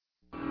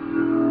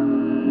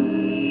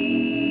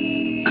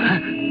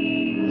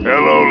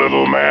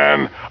little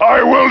man.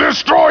 I will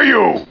destroy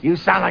you! You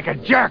sound like a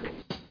jerk.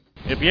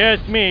 If you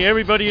ask me,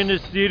 everybody in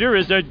this theater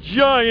is a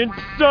giant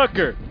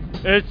sucker.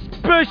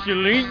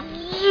 Especially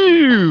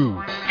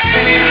you.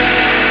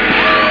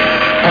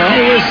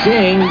 I was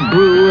saying,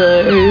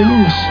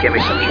 Brewers. Give me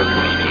some sugar,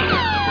 baby.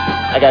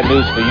 I got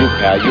news for you,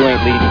 pal. You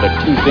ain't leading but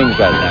two things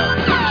right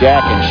now.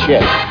 Jack and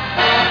shit.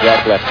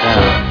 Jack left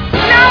town.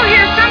 Now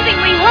here's something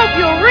we hope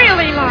you'll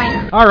really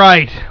like. All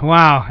right.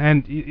 Wow.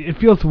 And it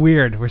feels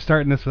weird. We're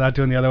starting this without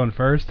doing the other one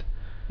first.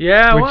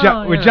 Yeah,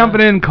 we're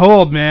jumping in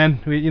cold,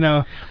 man.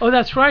 Oh,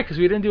 that's right, because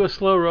we didn't do a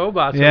slow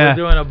robot, so yeah.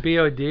 we're doing a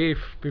BOD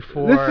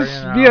before. This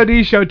is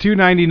BOD show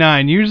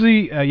 299.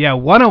 Usually,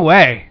 one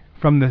away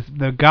from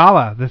the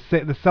gala,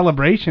 the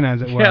celebration,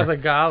 as it were. Yeah, the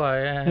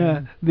gala,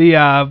 yeah.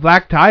 The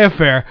black tie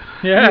affair.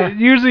 Yeah.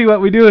 Usually what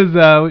we do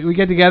is we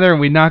get together and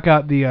we knock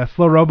out the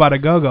slow robot a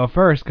go-go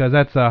first, because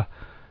that's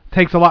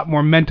takes a lot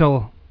more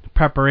mental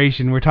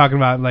preparation. We're talking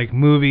about like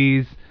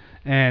movies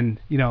and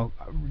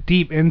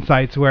deep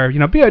insights where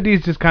BOD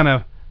is just kind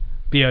of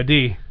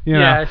BOD.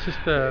 Yeah, it's just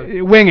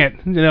a wing it,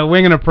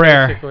 winging a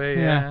prayer.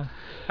 Basically, yeah.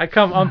 I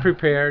come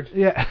unprepared.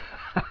 Yeah.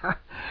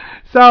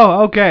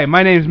 So, okay,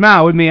 my name's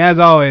Mal. With me, as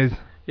always.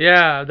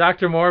 Yeah,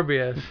 Dr.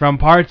 Morbius. From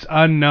Parts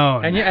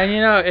Unknown. And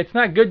it's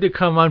not good to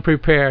come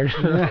unprepared.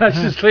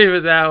 Let's just leave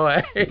it that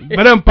way.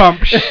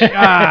 Ba-dum-pump.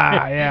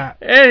 Yeah.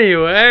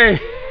 Anyway.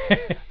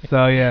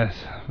 So, yes.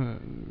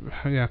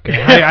 Yeah,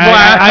 okay.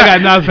 I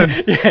got nothing.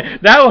 Yeah,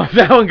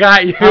 that one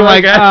got you. I'm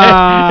like,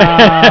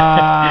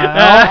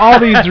 all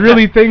these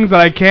really things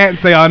that I can't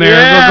say on air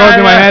go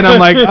through my head. I'm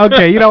like,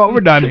 okay, you know what? We're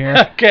done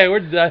here. Okay,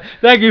 we're done.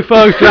 Thank you,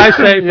 folks. Drive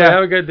safe. Yeah.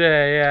 Have a good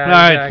day. Yeah. All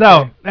right,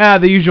 so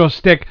the usual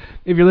shtick.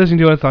 If you're listening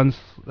to us on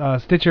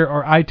Stitcher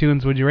or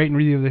iTunes, would you rate and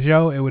review the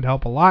show? It would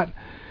help a lot.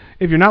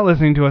 If you're not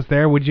listening to us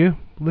there, would you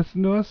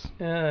listen to us?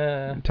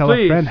 Tell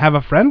please. a friend. Have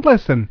a friend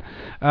listen.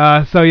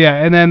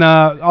 And then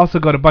also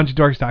go to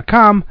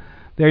bunchofdorks.com.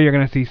 There you're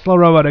going to see Slow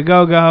Robot A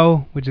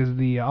Go-Go, which is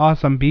the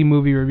awesome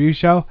B-movie review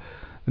show.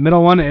 The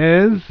middle one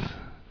is...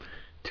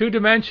 Two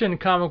Dimension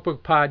Comic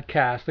Book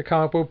Podcast, the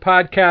comic book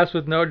podcast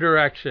with no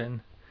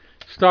direction,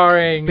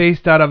 starring...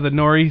 Based out of the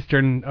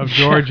northeastern of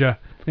Georgia.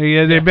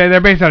 Yeah, they're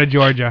based out of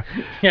Georgia.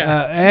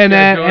 Yeah. And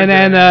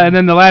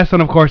then the last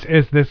one, of course,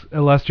 is this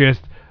illustrious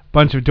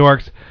bunch of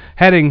dorks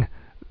heading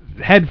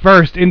head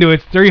first into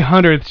its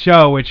 300th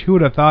show, which who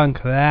would have thought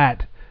of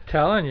that?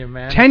 Telling you,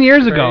 man. 10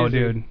 years ago,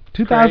 dude.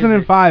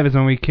 2005 is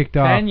when we kicked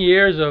off. 10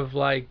 years of,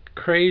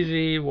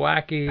 crazy,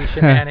 wacky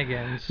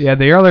shenanigans. Yeah,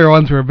 the earlier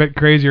ones were a bit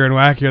crazier and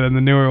wackier than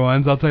the newer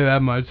ones, I'll tell you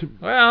that much.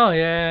 Well,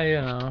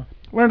 yeah,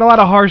 Learned a lot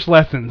of harsh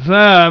lessons,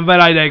 but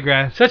I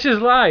digress. Such is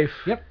life.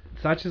 Yep,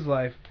 such is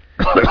life.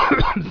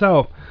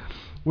 So,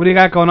 what do you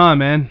got going on,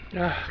 man?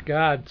 Oh,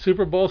 God,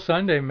 Super Bowl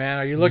Sunday, man.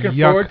 Are you looking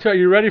forward to it? Are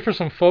you ready for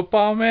some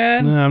football,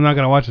 man? No, I'm not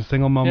going to watch a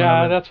single moment of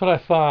it. Yeah, that's what I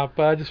thought,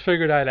 but I just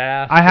figured I'd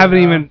ask. I haven't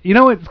even...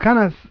 it's kind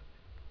of...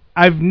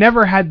 I've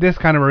never had this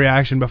kind of a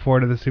reaction before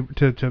to the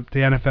to the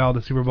NFL,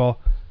 the Super Bowl.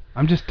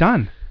 I'm just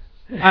done.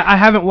 I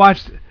haven't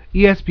watched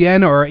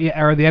ESPN or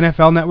the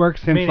NFL Network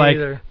since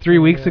 3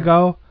 weeks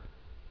ago,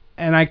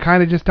 and I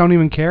kind of just don't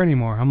even care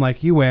anymore. I'm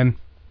like, you win,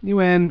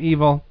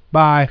 evil,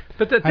 bye.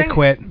 But the thing, I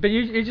quit. But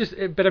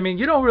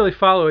you don't really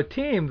follow a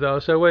team though.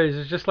 So what is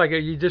it? Just like are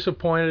you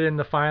disappointed in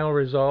the final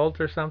result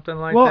or something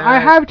like that? Well, I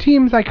have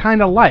teams I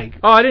kind of like.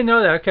 Oh, I didn't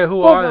know that. Okay,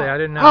 who are they? I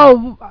didn't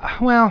know. Oh,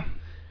 well.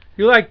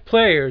 You like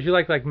players. You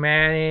like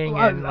Manning.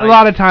 And a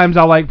lot of times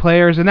I'll like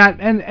players, and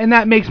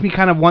that makes me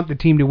kind of want the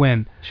team to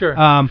win. Sure.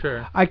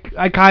 Sure.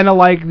 I kind of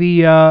like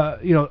the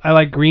I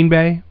like Green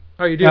Bay.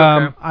 Oh, you do.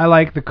 Okay. I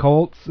like the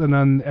Colts,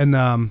 and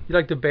you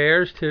like the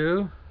Bears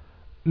too.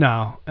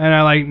 No, and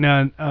I like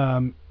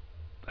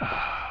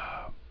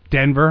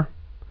Denver.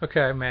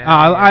 Okay, man.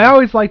 I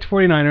always liked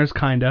 49ers,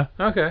 kinda.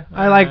 Okay.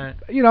 I like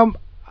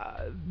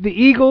the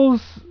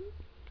Eagles.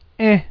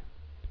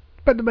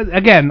 But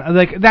again,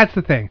 that's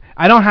the thing.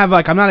 I don't have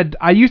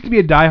I used to be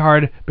a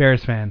diehard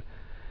Bears fan,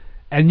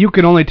 and you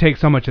can only take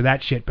so much of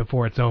that shit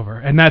before it's over,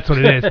 and that's what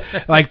it is.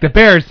 Like the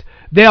Bears,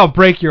 they'll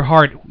break your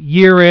heart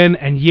year in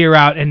and year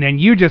out, and then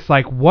you just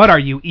what are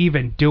you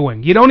even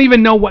doing? You don't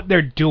even know what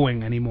they're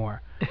doing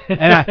anymore.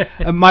 And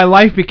my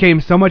life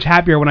became so much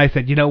happier when I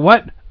said, you know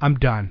what? I'm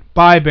done.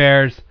 Bye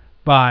Bears.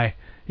 Bye.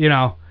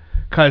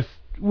 'Cause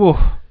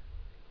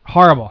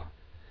horrible.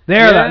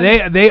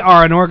 They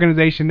are an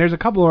organization. There's a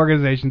couple of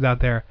organizations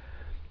out there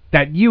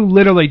that you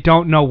literally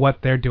don't know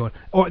what they're doing.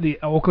 Or the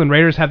Oakland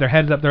Raiders have their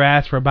heads up their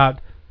ass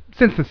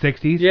since the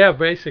 60s. Yeah,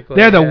 basically.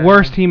 They're the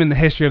worst team in the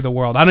history of the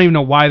world. I don't even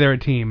know why they're a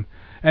team.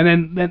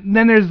 And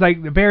then there's the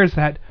Bears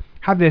that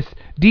have this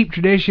deep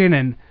tradition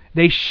and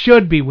they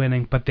should be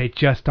winning, but they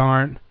just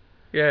aren't.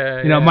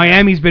 Yeah.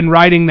 Miami's been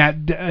riding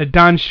that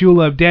Don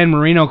Shula, Dan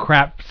Marino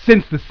crap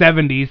since the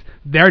 70s.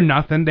 They're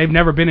nothing. They've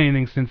never been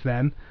anything since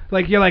then.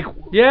 You're like...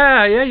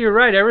 Yeah, you're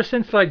right. Ever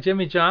since,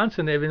 Jimmy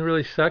Johnson, they've been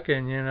really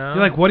sucking, You're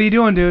like, what are you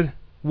doing, dude?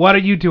 What are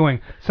you doing?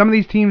 Some of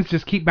these teams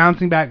just keep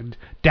bouncing back.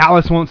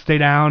 Dallas won't stay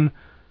down.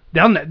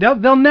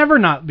 They'll never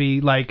not be,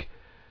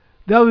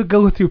 they'll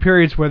go through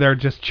periods where they're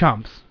just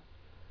chumps.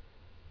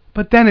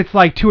 But then it's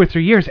like 2 or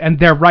 3 years, and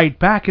they're right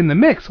back in the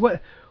mix.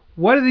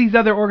 What are these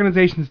other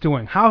organizations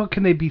doing? How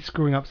can they be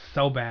screwing up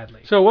so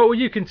badly? So what would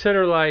you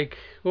consider like?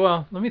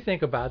 Well, let me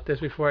think about this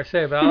before I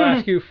say it. But I'll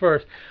ask you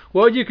first.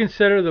 What would you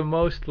consider the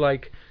most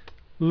like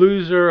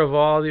loser of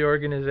all the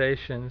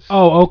organizations?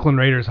 Oh, Oakland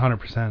Raiders,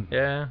 100%.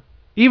 Yeah.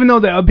 Even though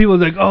the people are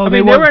like, oh,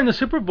 they were in the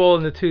Super Bowl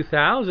in the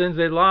 2000s.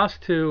 They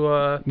lost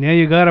to. Yeah,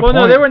 you got a point.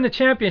 Well, no, they were in the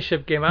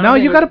championship game. No,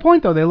 you got a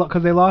point though.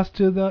 Because they lost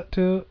to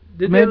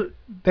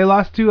they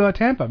lost to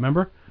Tampa.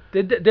 Remember?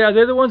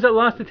 They're the ones that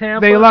lost to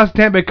Tampa. They lost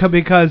to Tampa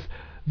because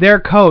their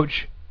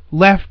coach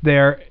left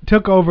there,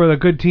 took over the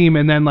good team,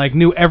 and then like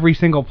knew every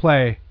single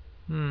play.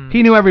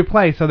 He knew every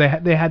play, so they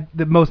had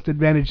the most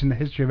advantage in the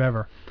history of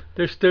ever.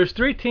 There's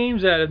 3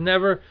 teams that have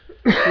never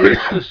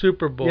reached the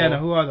Super Bowl. Yeah, no,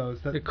 who are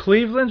those? The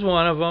Cleveland's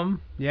one of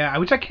them. Yeah,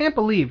 which I can't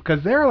believe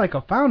because they're like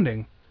a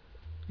founding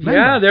member.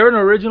 Yeah, they're an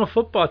original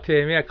football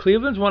team. Yeah,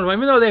 Cleveland's one of them.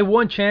 Even though they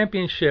won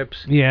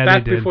championships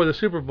back before the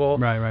Super Bowl.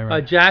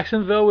 Right.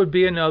 Jacksonville would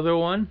be another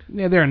one.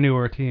 Yeah, they're a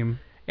newer team.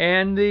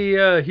 And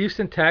the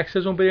Houston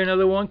Texans will be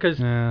another one because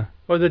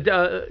or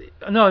the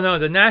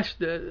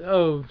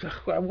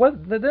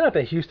what? They're not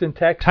the Houston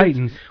Texans.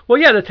 Titans. Well,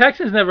 yeah, the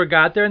Texans never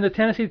got there, and the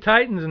Tennessee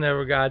Titans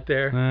never got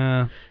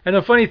there. And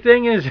the funny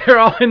thing is, they're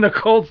all in the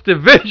Colts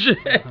division.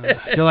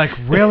 You're like,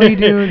 really,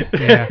 dude?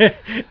 Yeah.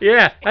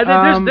 Yeah.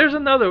 I think there's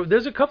another.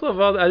 There's a couple of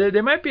other.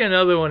 There might be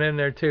another one in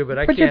there too, but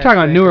I can't. But you're talking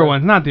about newer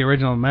ones, not the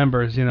original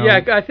members, you know.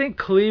 Yeah, I think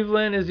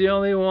Cleveland is the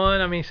only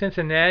one. I mean,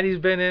 Cincinnati's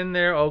been in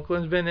there.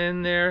 Oakland's been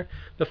in there.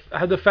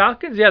 The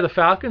Falcons, the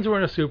Falcons were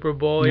in a Super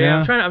Bowl. Yeah,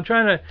 I'm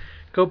trying to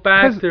go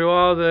back through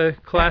all the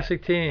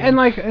classic teams.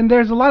 And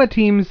there's a lot of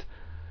teams.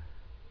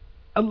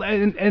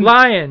 And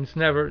Lions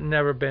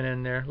never been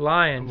in there.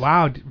 Lions.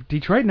 Wow,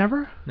 Detroit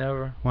never.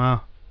 Never.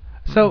 Wow.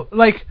 So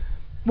like,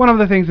 one of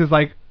the things is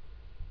like,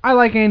 I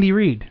like Andy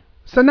Reid.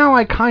 So now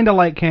I kind of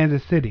like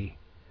Kansas City.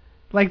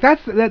 Like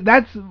that's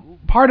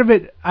part of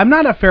it. I'm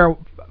not a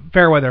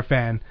Fairweather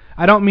fan.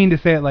 I don't mean to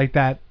say it like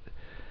that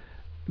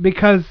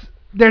because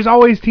there's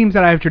always teams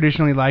that I've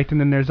traditionally liked,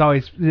 and then there's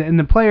always and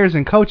the players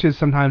and coaches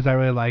sometimes I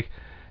really like,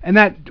 and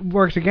that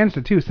works against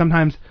it too.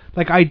 Sometimes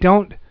like I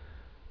don't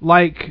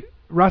like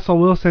Russell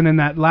Wilson and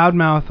that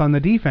loudmouth on the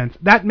defense.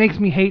 That makes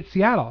me hate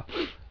Seattle.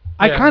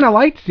 I kind of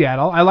liked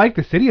Seattle. I like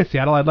the city of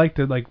Seattle. I'd like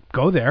to like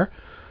go there,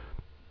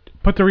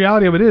 but the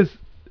reality of it is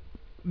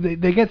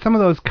they get some of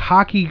those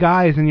cocky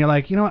guys, and you're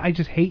like, you know what? I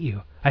just hate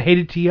you. I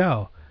hated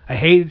T.O. I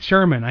hated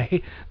Sherman. I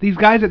hate these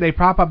guys that they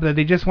prop up that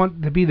they just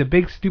want to be the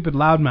big stupid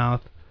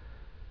loudmouth.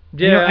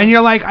 Yeah, and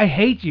you're like, I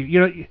hate you. You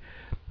know,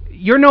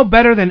 you're no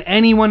better than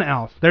anyone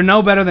else. They're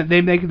no better than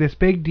they make this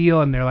big deal,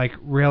 and they're like,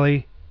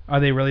 really? Are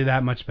they really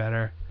that much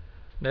better?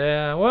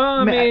 Yeah. Well,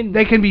 I mean,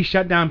 they can be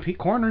shut down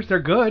corners. They're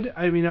good.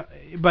 I mean,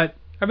 but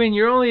I mean,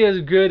 you're only as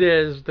good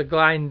as the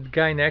guy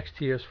next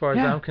to you, as far as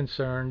I'm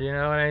concerned. You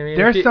know what I mean?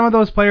 There's some of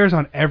those players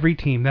on every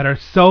team that are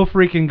so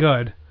freaking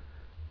good.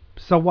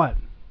 So what?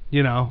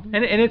 You know.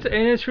 And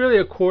it's really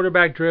a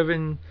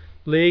quarterback-driven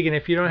league, and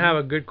if you don't have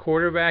a good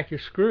quarterback, you're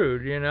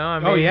screwed. You know. I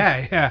mean,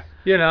 yeah.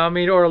 You know, I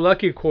mean, or a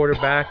lucky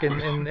quarterback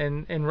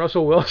in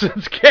Russell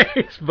Wilson's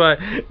case, but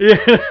you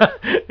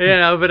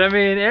know, but I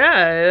mean,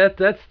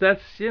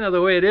 that's you know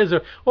the way it is,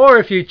 or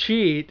if you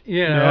cheat,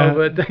 you know.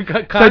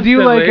 But so, do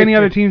you like any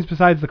other teams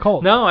besides the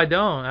Colts? No, I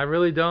don't. I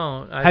really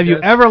don't. Have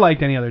you ever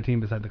liked any other team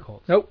besides the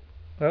Colts? Nope.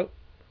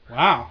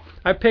 Wow.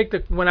 I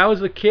picked when I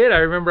was a kid. I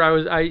remember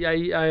I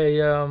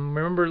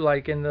remember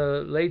like in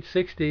the late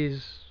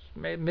 '60s.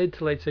 Mid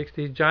to late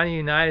 60s, Johnny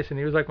Unitas, and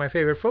he was like my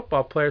favorite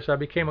football player, so I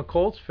became a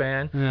Colts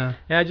fan. Yeah.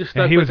 And I just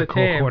stuck with the team. He was a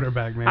cool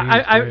quarterback,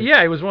 man.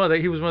 He was one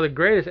of the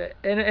greatest.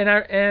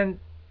 And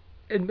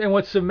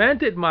what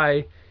cemented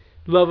my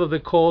love of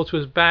the Colts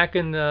was back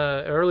in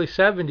the early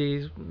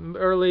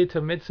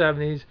to mid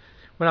 70s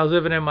when I was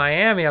living in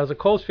Miami. I was a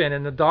Colts fan,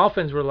 and the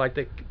Dolphins were like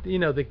the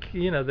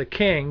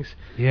kings.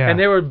 Yeah. And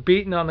they were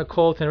beating on the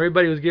Colts, and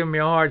everybody was giving me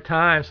a hard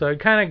time. So it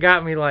kind of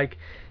got me like,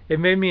 it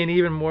made me an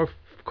even more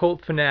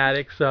Colt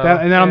fanatic, so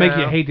and that'll make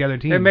you hate the other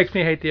teams. It makes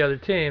me hate the other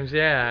teams,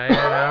 yeah. You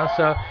know,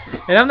 so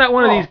and I'm not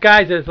one of these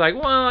guys that's like,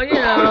 well, you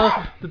know,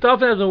 the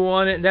Dolphins haven't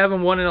won it and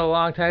haven't won in a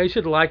long time. You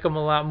should like them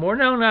a lot more.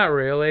 No, not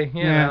really.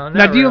 You know,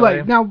 now, do you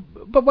like now?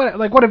 But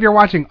what if you're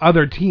watching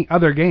other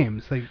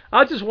games? Like,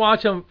 I'll just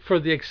watch them for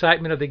the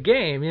excitement of the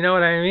game. You know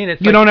what I mean?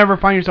 It's you don't ever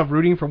find yourself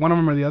rooting for one of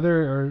them or the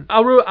other, or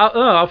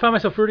I'll find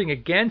myself rooting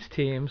against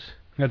teams.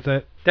 That's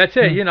it. That's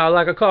it. You know,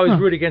 like I'll always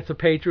root against the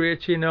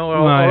Patriots. You know,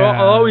 or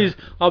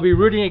I'll be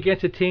rooting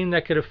against a team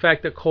that could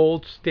affect the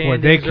Colts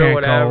standings or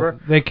whatever.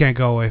 They can't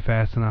go away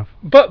fast enough.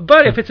 But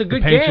if it's a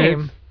good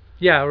game,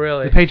 yeah,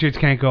 really. The Patriots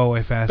can't go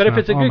away fast enough. But if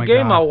it's a good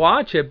game, I'll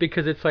watch it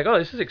because it's like, oh,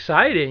 this is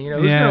exciting. You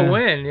know, who's gonna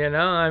win? You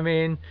know, I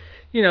mean,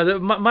 you know,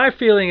 my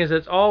feeling is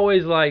it's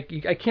always like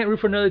I can't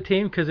root for another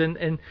team because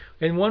in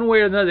one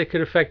way or another it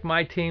could affect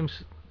my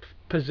team's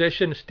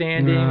position,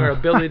 standing, or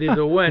ability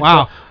to win.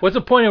 Wow. So what's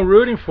the point of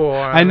rooting for?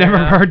 I never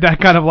heard that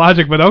kind of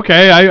logic, but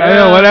okay, I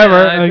know,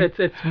 whatever.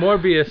 It's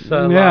Morbius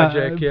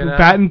logic, you know.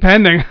 Patent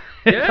pending.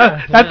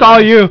 Yeah, That's all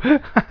you.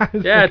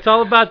 Yeah, it's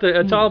all about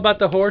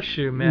the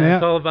horseshoe, man. Yeah.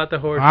 It's all about the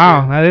horseshoe.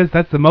 Wow,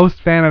 that's the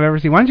most fan I've ever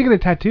seen. Why don't you get a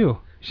tattoo?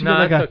 She No,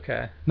 get that's like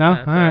okay. No,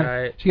 That's all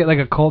right. She get like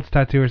a Colts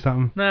tattoo or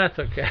something. No, that's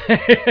okay.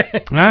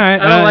 All right.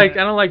 I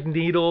don't like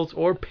needles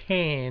or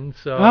pain,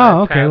 so.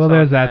 Oh, okay. Well,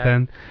 there's that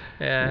then.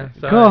 Yeah.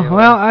 So cool. anyway.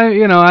 Well,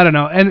 I don't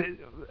know, and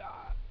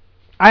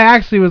I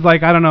actually was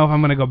like, I don't know if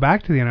I'm gonna go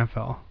back to the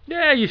NFL.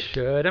 Yeah, you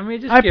should. I mean,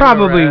 just. I give it a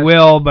probably rest.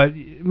 will, but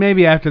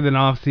maybe after the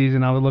off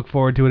season, I would look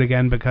forward to it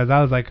again because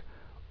I was like,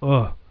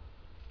 ugh,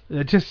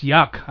 it's just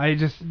yuck.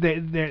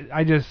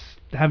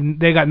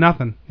 They got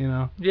nothing, you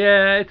know.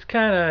 Yeah, it's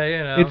kind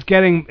of,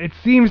 It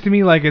seems to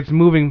me like it's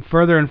moving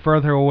further and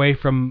further away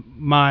from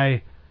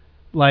my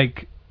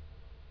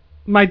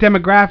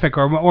demographic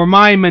or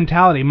my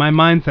mentality, my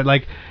mindset.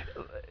 Like,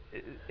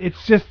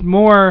 it's just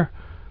more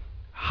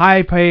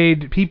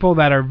high-paid people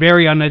that are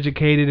very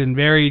uneducated and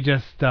very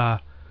just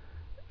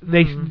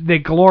they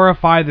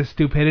glorify the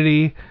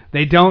stupidity.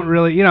 They don't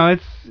really, I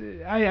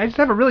just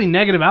have a really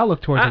negative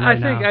outlook towards it right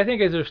now. I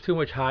think there's too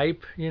much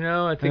hype,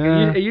 I think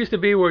Yeah. it used to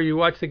be where you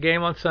watched the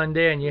game on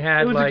Sunday and you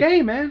had It was a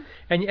game, man.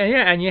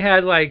 and you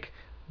had like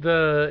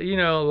the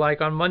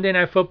like on Monday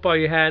Night Football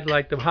you had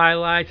like the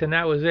highlights and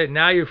that was it.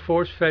 Now you're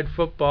force-fed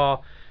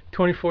football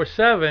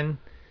 24/7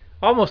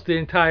 almost the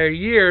entire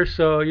year,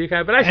 so you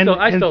kind of, but I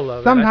still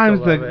love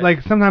sometimes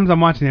it. Sometimes I'm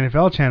watching the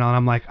NFL channel and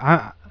I'm like,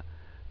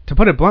 to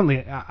put it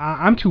bluntly,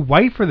 I'm too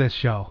white for this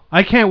show.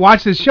 I can't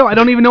watch this show. I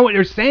don't even know what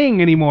you're saying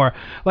anymore.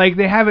 Like,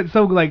 they have it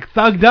so like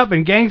thugged up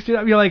and gangstered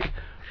up. You're like,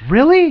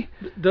 really?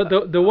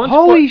 The one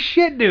holy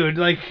shit, dude!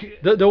 Like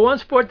the one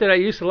sport that I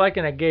used to like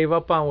and I gave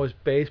up on was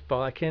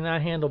baseball. I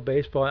cannot handle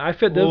baseball. I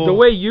feel the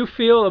way you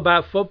feel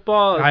about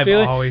football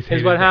always hated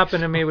is what baseball.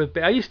 happened to me with.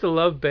 I used to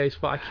love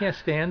baseball. I can't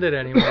stand it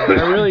anymore.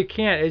 I really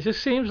can't. It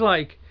just seems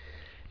like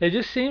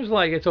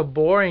it's a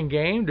boring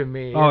game to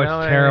me. Oh, you know it's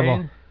what terrible. I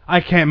mean?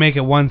 I can't make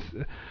it once.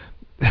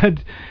 I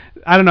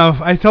don't know if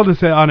I told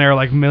this on air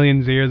like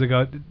millions of years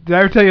ago. Did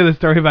I ever tell you the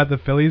story about the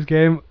Phillies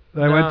game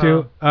that I went to?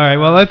 All right,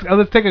 well let's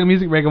take a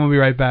music break and we'll be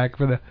right back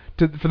for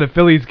the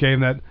Phillies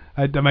game that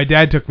my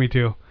dad took me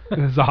to. It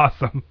was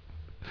awesome.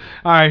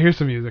 All right, here's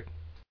some music.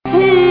 Like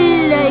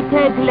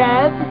a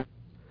glove.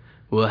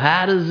 Well,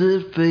 how does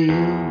it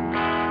feel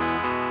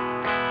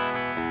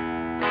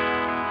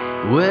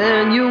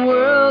when your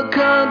world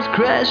comes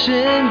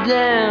crashing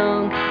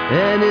down?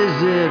 And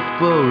is it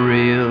for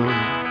real?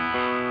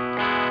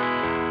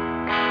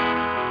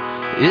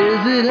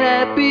 Is it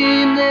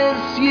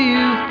happiness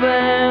you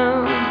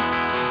found?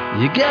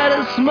 You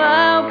gotta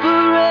smile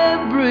for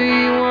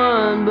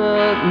everyone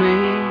but me.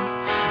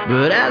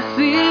 But I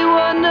see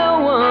what no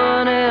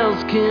one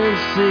else can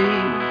see.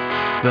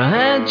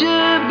 Behind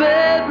your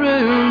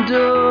bedroom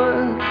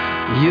door,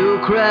 you'll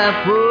cry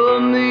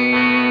for me.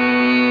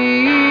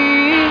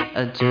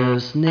 I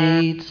just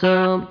need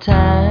some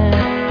time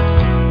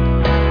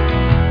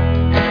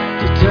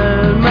to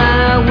turn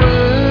my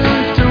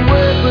words to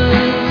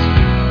weapons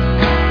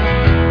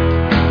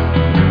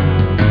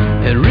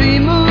and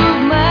remove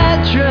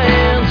my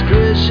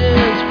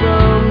transgressions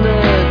from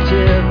the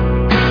tip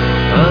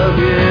of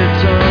your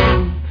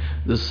tongue.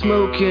 The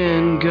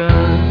smoking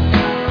gun.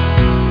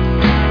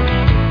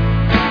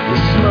 The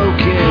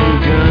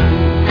smoking gun.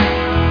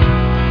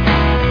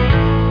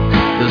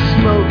 The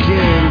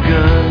smoking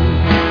gun.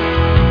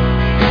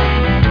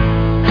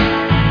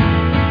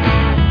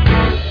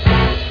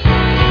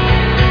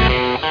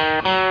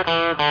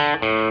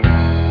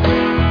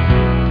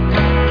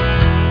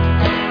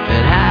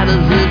 And how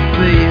does it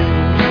feel?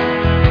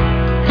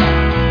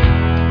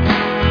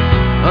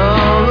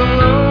 All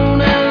alone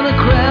in a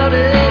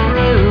crowded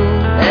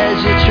room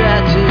as you try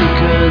to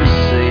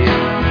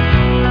conceal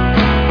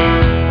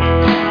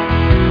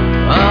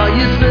all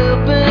your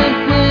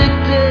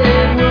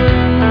self-inflicted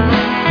wounds.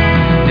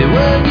 And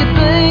when you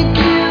think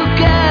you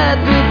got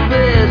the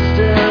best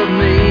of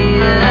me,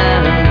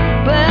 and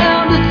I'm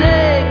bound to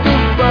take the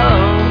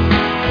fall.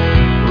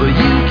 Well,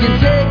 you can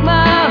take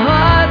my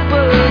heart,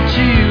 but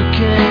you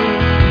can't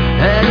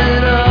have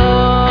it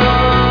all.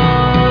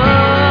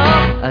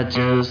 I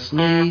just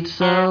need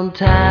some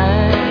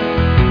time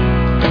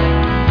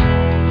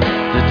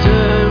to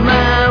turn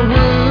my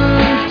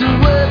words to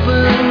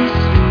weapons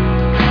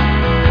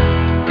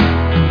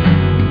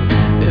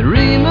and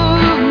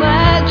remove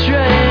my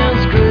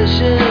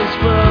transgressions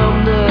from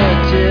the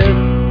tip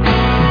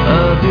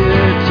of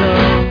your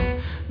tongue.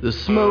 The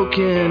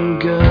smoking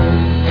gun.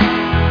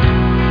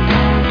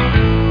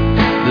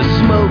 The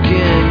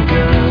smoking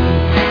gun.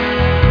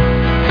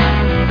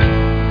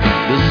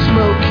 The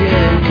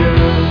smoking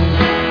gun.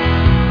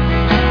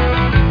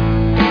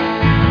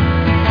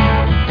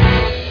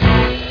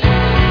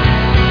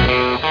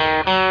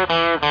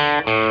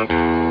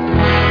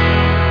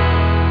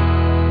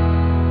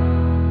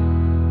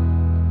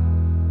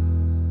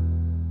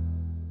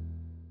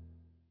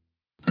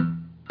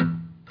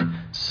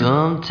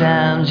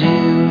 Sometimes you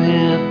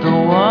hit the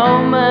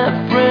wall,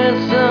 my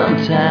friend.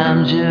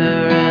 Sometimes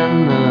you're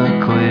in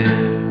the clear.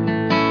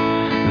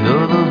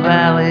 Though the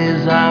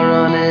valleys are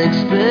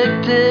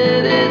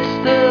unexpected,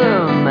 it's the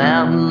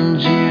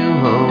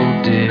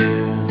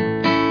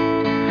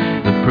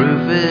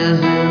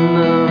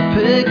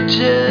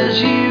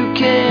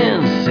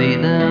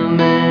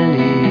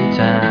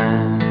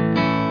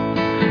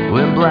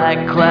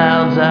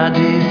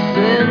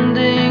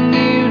sending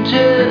you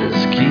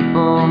just keep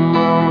them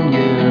on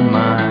your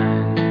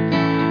mind.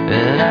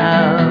 And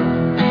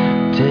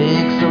I'll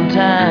take some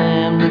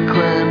time to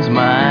cleanse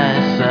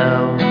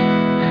myself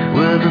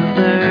with a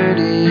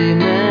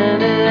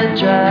 30-minute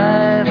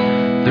drive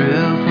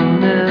through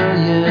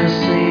familiar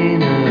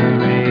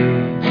scenery.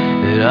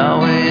 It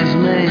always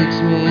makes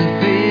me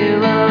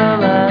feel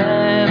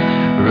alive.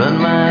 Run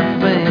my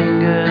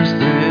fingers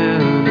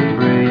through the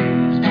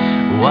breeze,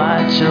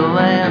 watch a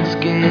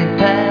landscape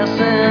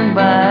passing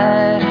by.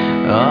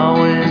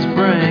 Always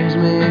brings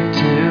me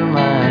to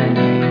my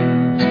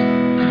knees,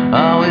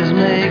 always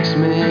makes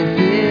me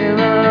feel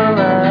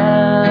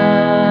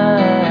alive,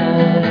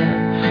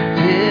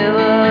 feel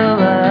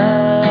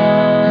alive.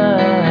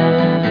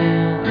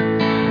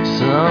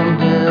 Some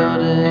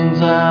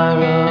buildings are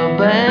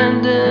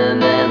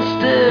abandoned and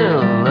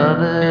still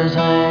others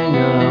hang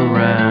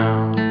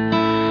around.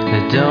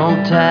 They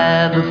don't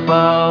tie the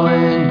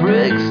falling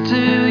bricks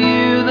to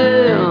you,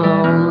 they'll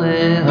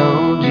only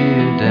hold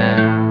you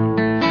down.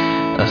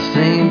 I've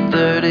seen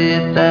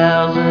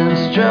 30,000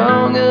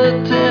 strong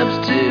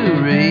attempts to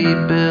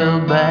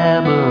rebuild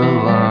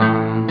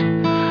Babylon,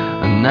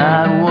 and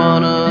not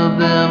one of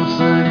them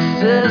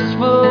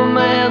successful,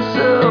 man,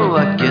 so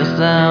I guess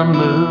I'm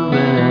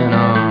moving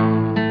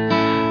on.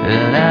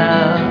 And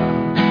I'll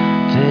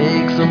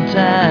take some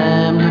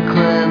time to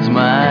cleanse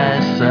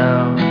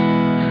myself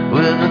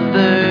with a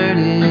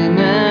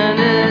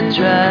 30-minute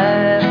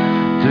drive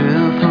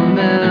through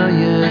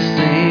familiar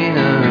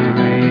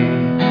scenery.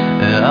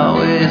 It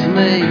always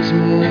makes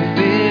me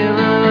feel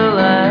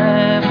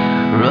alive.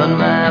 Run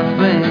my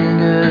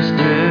fingers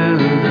through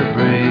the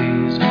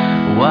breeze,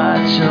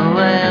 watch a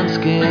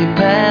landscape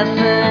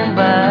passing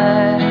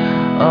by.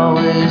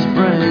 Always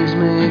brings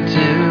me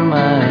to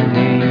my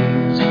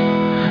knees,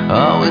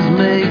 always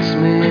makes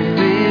me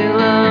feel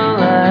alive,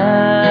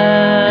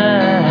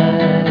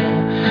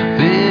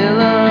 feel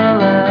alive.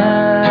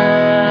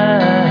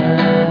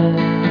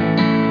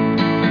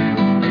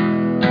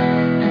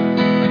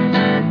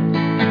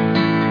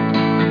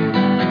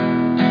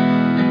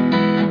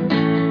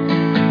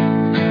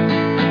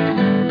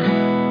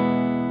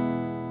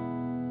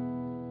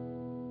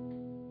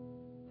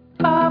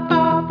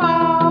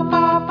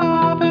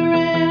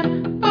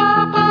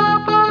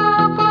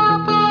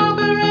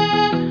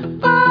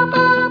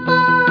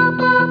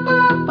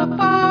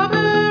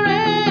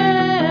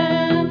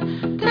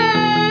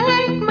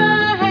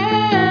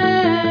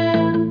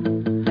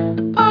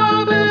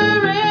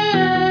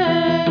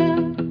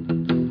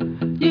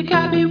 You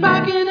got me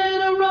rocking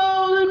and a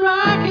rolling,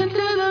 rocking to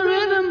the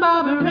rhythm,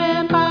 Barbara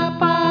Ann,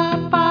 Barbara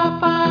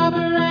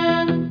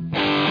Ann.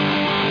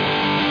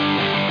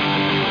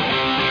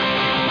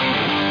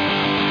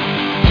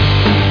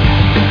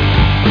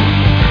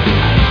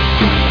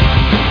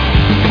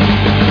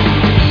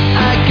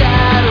 I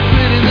got a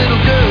pretty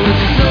little girl and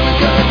she's only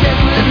gonna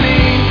dance with me.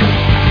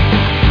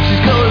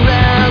 She's going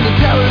round and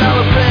telling all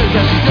her friends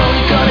how she's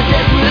only gonna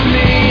dance with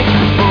me.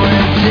 Oh,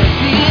 and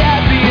Jessie, I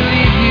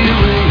believe you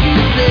when you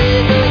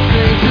say those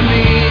things to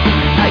me.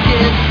 I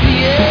can see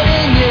it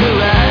in your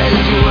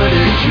eyes, your word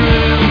is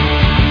true.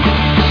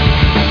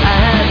 I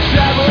have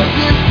traveled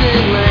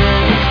distant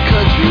lands,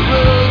 country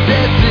roads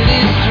and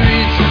city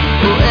streets.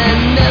 Oh, and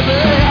never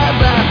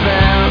have I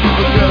found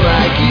a girl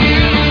like you.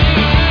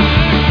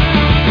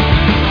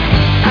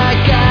 I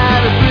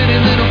got a pretty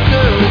little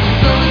girl and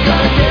she's only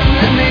gonna dance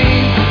with me.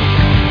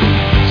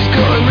 She's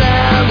going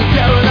round and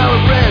telling all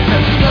her friends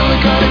how she's only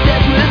gonna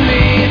dance with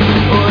me.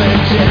 Oh,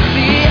 and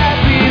Jessie, I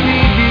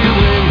believe you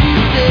when you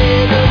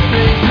say those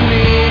things to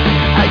me.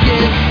 I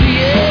can see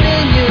it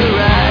in your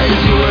eyes,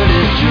 your word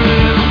is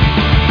true.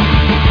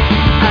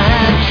 I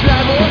have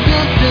traveled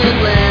distant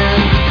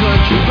lands,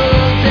 country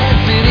roads and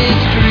city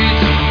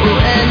streets. Oh,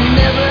 and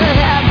never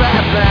have I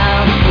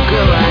found a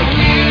girl like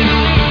you.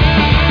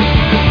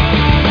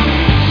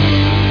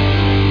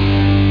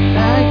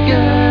 I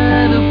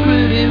got a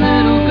pretty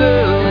little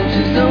girl and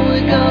she's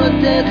only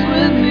gonna dance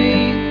with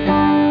me.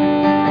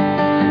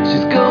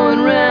 She's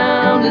going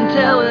round and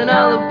telling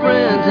all her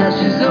friends how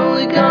she's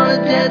only gonna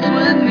dance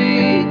with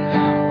me.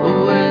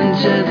 Oh, and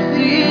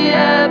Jessie,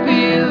 I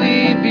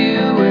believe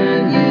you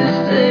when you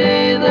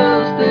say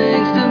those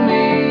things to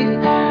me.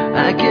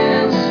 I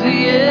can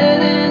see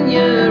it in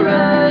your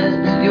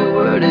eyes, your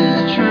word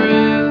is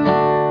true.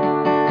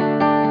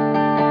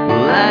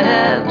 Well, I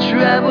have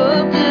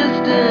traveled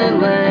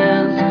distant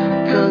lands,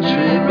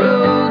 country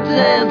roads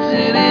and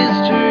city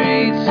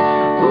streets.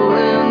 Oh,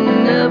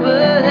 and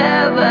never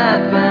have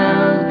I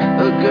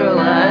found a girl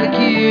like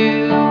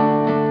you.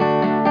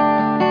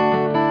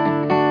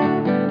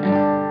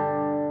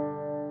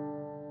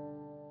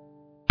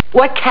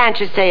 What can't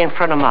you say in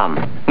front of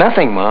Mom?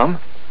 Nothing, Mom.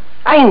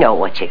 I know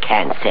what you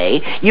can't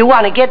say. You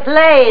want to get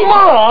laid.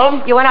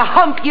 Mom! You want to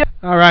hump your...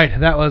 All right,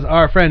 that was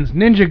our friends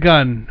Ninja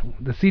Gun.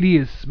 The CD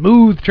is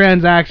Smooth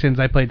Transactions.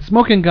 I played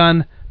Smoking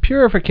Gun,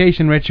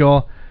 Purification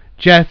Ritual,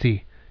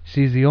 Jessie.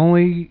 She's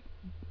only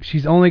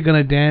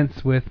gonna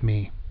dance with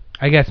me.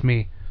 I guess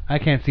me. I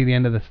can't see the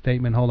end of the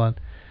statement. Hold on.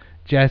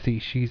 Jessie,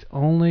 she's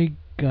only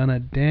gonna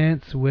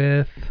dance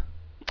with...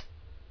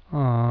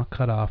 Aw,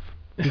 cut off.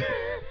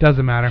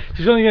 Doesn't matter.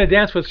 She's only gonna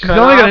dance with. She's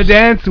only gonna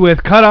dance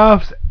with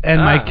cutoffs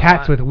and my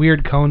cats with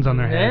weird cones on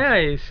their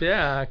heads. Nice,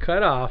 yeah,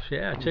 cutoffs,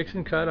 yeah, chicks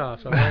and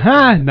cutoffs.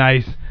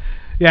 Nice.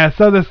 Yeah.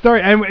 So the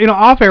story, and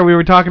off air we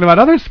were talking about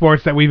other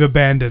sports that we've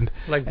abandoned.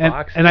 Like and,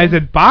 boxing. And I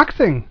said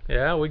boxing.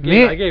 Yeah,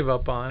 I gave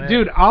up on it.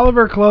 Dude,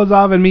 Oliver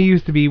Klozov and me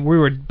used to be. We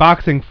were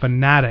boxing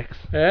fanatics.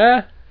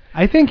 Yeah.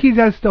 I think he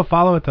does still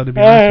follow it though. To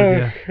be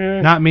honest with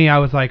you, not me. I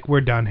was like,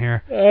 we're done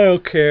here. I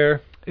don't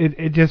care.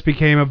 It just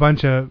became a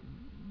bunch of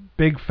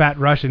big fat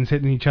Russians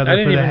hitting each other. I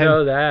didn't for the even head.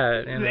 know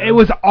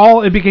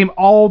that. It became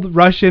all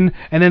Russian,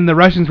 and then the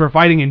Russians were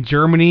fighting in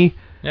Germany.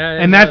 Yeah,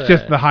 and that's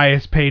just the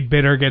highest paid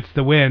bidder gets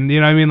the win.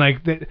 You know what I mean?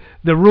 Like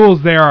the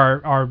rules there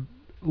are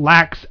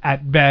lax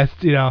at best.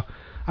 I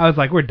was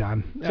like, we're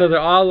done. So they're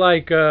all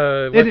like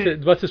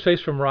what's his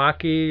face from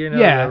Rocky?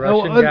 Yeah, the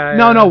Russian guy.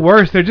 No,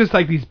 worse. They're just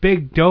like these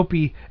big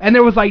dopey, and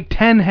there was like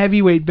 10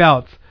 heavyweight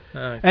belts.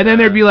 And then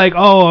there'd be like,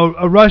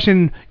 a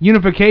Russian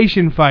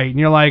unification fight, and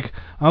you're like,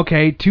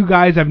 okay, 2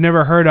 guys I've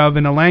never heard of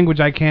in a language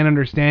I can't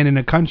understand in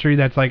a country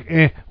that's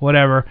like,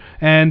 whatever,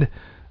 and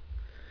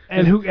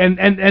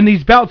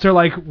these belts are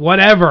like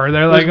whatever.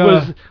 They're like,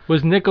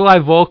 was Nikolai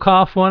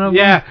Volkov one of them?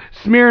 Yeah,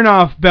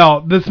 Smirnoff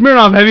belt, the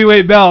Smirnoff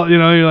heavyweight belt.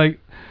 You're like,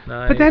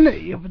 nice. But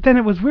then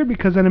it was weird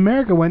because then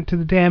America went to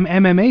the damn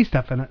MMA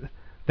stuff, and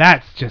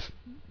that's just.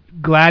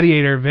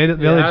 Gladiator Village,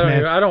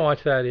 man. I don't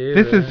watch that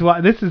either.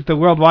 This is the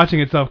world watching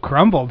itself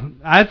crumbled.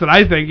 That's what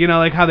I think.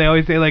 Like how they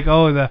always say, like,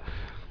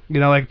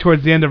 like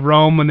towards the end of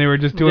Rome when they were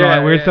just doing all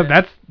that weird stuff.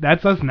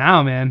 That's us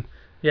now, man.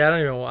 Yeah,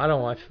 I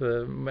don't watch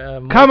the.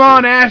 Come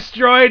on,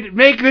 asteroid,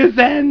 make this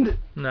end.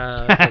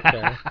 No, that's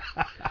okay.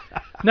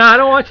 No, I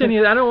don't watch any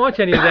of that.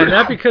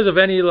 Not because of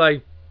any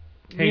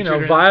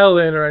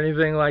violent or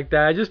anything like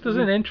that. It just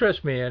doesn't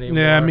interest me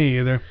anymore. Yeah, me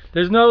either.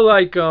 There's no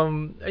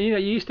you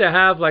used to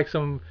have like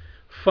some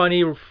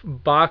funny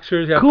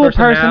boxers who have cool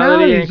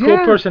personality,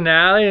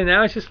 and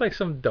now it's just like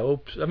some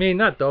dopes. I mean,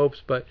 not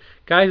dopes, but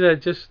guys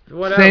that just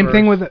whatever. Same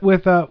thing with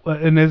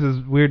and this is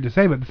weird to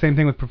say, but the same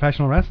thing with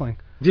professional wrestling.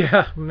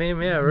 Yeah,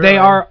 really. They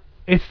are.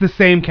 It's the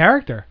same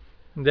character.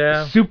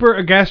 Yeah. Super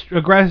aggressive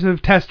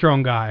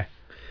testosterone guy.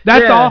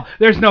 That's all.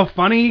 There's no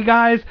funny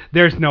guys.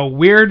 There's no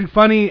weird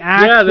funny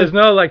acts. Yeah, there's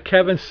no like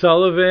Kevin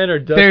Sullivan or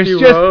Dusty Rhodes.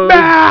 There's just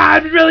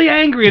bad, really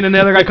angry, and then the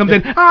other guy comes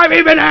in. I'm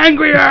even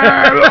angrier.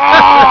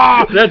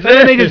 Oh! That's and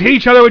then they just hit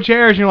each other with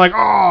chairs, and you're like,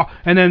 oh.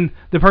 And then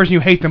the person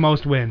you hate the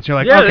most wins. You're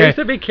like, okay. There used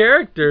to be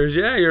characters.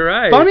 Yeah, you're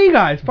right. Funny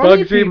guys,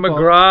 funny Bugsy people.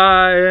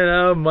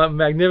 McGraw,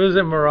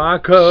 Magnificent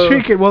Morocco.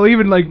 Well,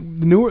 even like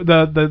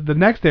the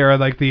next era,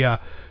 like the.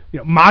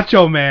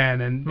 Macho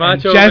Man and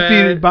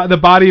Jesse, the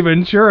Body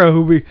Ventura,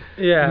 who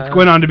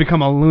went on to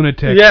become a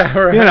lunatic. Yeah,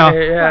 right.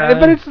 Yeah.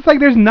 But it's just like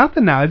there's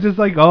nothing now. It's just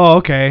like, oh,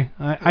 okay.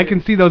 I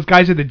can see those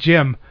guys at the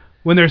gym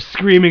when they're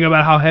screaming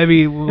about how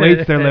heavy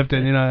weights they're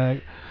lifting.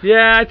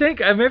 Yeah, I think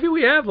maybe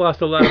we have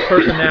lost a lot of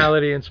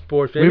personality in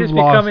sports. Maybe it's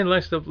becoming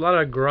like a lot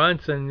of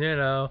grunts and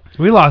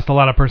We lost a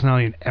lot of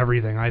personality in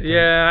everything. I think.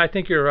 Yeah, I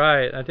think you're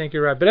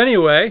right. But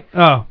anyway.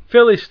 Oh.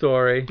 Philly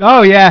story.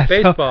 Oh yeah.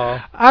 Baseball.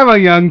 So, I'm a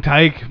young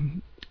tyke.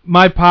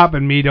 My pop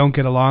and me don't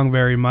get along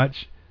very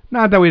much.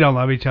 Not that we don't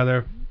love each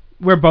other.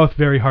 We're both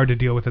very hard to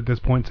deal with at this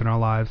point in our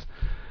lives.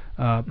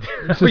 How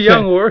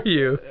young were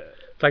you?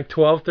 Like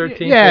 12,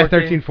 13, yeah,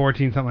 14? 13,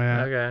 14, something like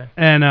that. Okay.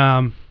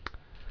 And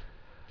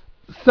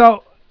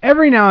so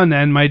every now and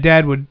then my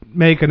dad would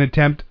make an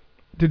attempt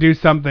to do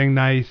something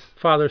nice.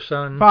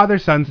 Father-son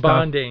stuff.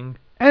 Bonding.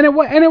 And it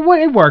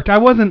worked. I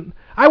wasn't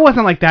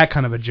like that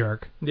kind of a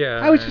jerk. Yeah.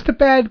 I was just a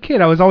bad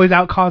kid. I was always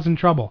out causing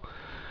trouble.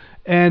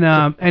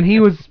 And he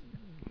was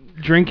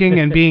drinking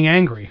and being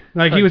angry.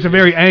 Like he was a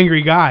very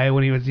angry guy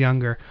when he was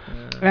younger.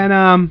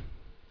 And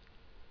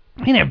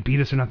he never beat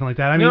us or nothing like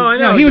that. I mean, I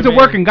know he was a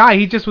working guy.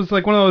 He just was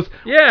like one of those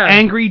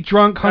angry,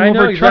 drunk,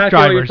 hungover truck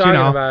drivers. What you're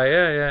talking about.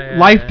 Yeah.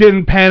 Life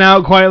didn't pan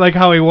out quite like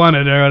how he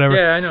wanted or whatever.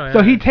 Yeah, I know.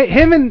 So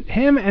him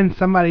and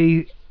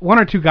somebody, one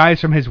or two guys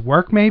from his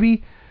work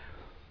maybe,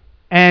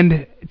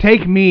 and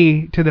take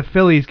me to the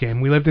Phillies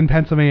game. We lived in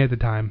Pennsylvania at the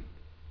time,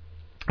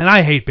 and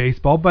I hate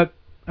baseball, but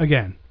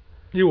again,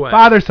 you went.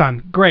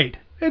 Father-son, great.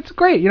 It's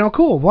great,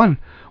 cool,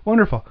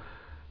 wonderful.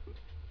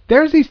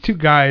 There's these two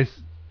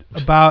guys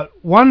about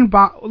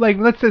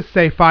let's just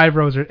say 5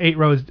 rows or 8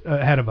 rows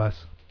ahead of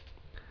us,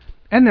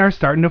 and they're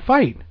starting to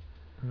fight,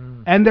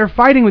 and they're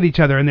fighting with each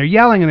other, and they're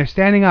yelling, and they're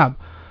standing up.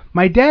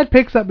 My dad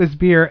picks up his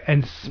beer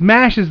and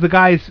smashes the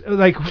guy's,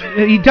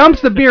 he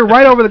dumps the beer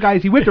right over the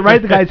guy's, he whipped it right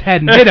at the guy's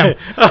head and hit him.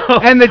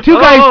 And the two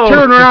guys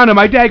turn around and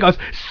my dad goes,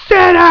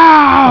 sit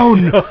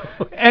down!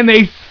 And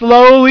they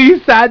slowly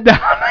sat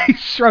down. They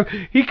shrunk.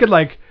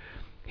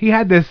 He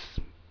had this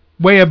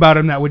way about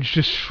him that would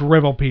just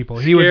shrivel people.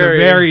 He was a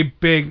very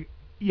big,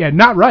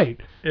 not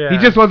right. Yeah. He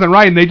just wasn't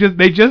right, and they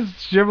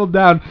just shriveled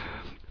down.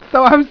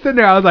 So I'm sitting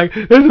there, I was like,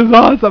 this is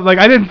awesome. Like,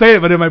 I didn't say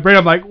it, but in my brain,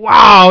 I'm like,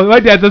 wow, my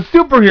dad's a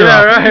superhero.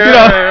 Yeah,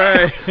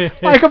 right.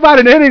 Like, about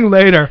an inning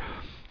later,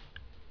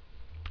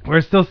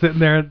 we're still sitting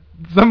there.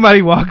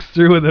 Somebody walks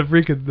through with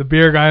the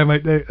beer guy, and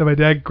my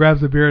dad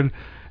grabs the beer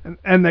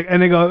and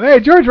they go, "Hey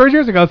George, where's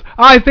yours?" He goes,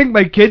 "Oh, I think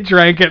my kid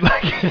drank it."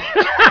 Like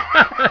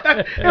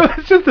it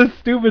was just a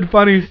stupid,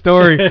 funny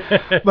story.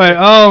 But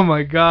oh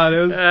my god,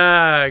 it was.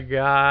 Oh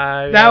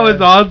god, that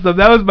was awesome.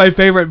 That was my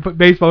favorite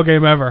baseball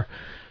game ever.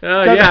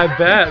 Oh yeah, I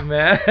bet,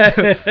 man.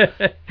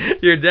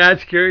 Your dad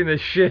scaring the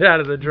shit out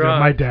of the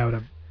drunk. My dad would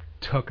have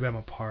took them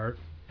apart.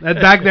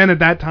 Back then, at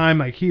that time,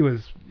 like he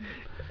was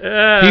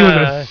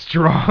a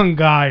strong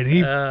guy.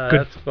 And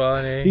that's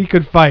funny. He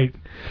could fight.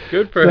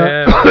 Good for him.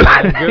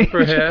 Man. Good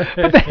for him.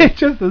 It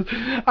just,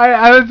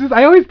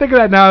 I always think of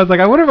that now. I was like,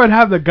 I wonder if I'd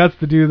have the guts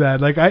to do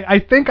that. Like, I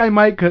think I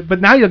might,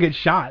 but now you'll get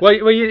shot. Well,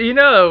 you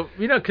know,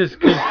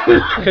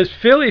 because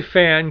Philly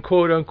fan,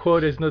 quote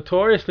unquote, is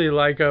notoriously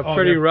like a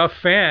pretty rough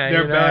fan.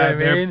 You know bad.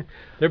 what I mean?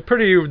 They're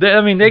pretty.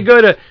 They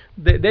go to,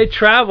 they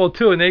travel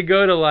too, and they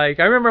go to like.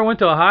 I remember I went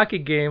to a hockey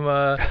game.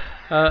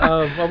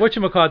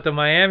 Whatchamacallit, the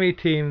Miami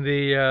team,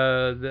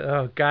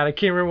 oh God, I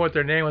can't remember what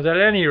their name was. At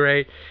any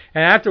rate,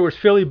 and afterwards,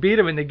 Philly beat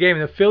them in the game,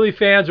 and the Philly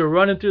fans were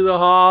running through the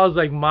halls,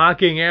 like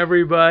mocking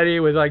everybody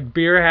with like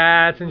beer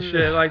hats and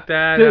shit like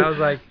that. Dude, and I was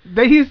like,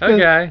 they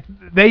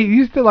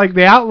used to like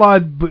they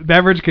outlawed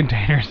beverage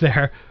containers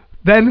there.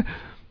 Then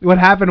what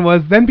happened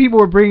was people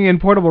were bringing in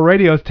portable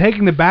radios,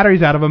 taking the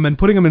batteries out of them and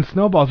putting them in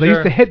snowballs. They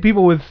used to hit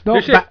people with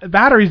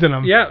batteries in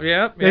them.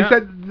 Yeah. They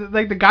said,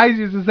 like the guys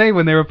used to say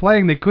when they were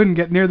playing, they couldn't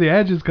get near the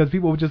edges because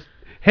people would just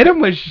hit them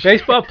with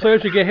baseball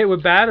players would get hit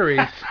with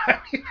batteries.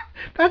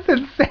 That's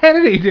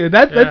insanity, dude.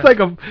 That's like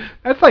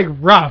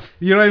rough.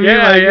 You know what I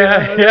mean?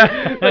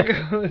 Yeah.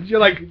 Like, you're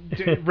like,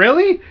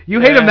 really?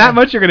 You hate him that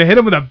much? You're gonna hit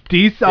him with a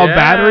D-cell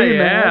battery?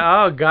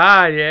 Yeah. Oh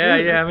God.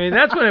 Yeah. I mean,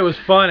 that's when it was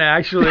fun,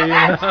 actually. You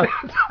know?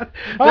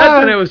 That's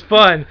when it was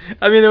fun.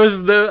 I mean, it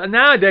was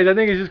nowadays. I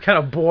think it's just kind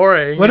of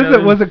boring. What is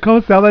it? Was it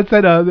Cosell that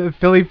said the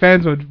Philly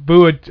fans would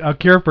boo a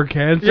cure for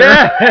cancer?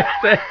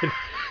 Yeah.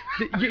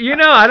 You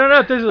know, I don't know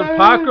if this is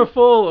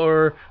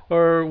apocryphal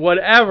or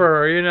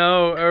whatever, you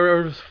know,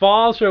 or it's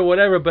false or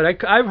whatever,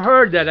 but I've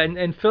heard that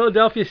in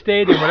Philadelphia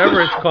Stadium,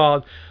 whatever it's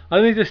called,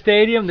 underneath the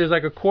stadium, there's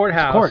like a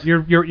courthouse.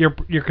 You're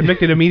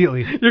convicted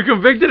immediately. You're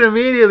convicted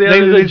immediately.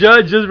 There's a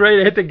judge just ready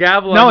to hit the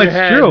gavel on your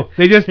head. No,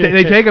 it's true.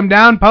 They take them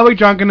down, public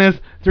drunkenness,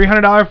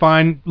 $300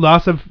 fine,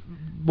 loss of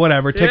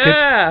whatever tickets.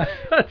 Yeah,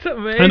 that's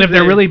amazing. And if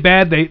they're really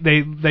bad,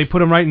 they put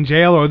them right in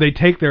jail, or they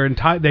take their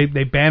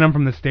they ban them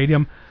from the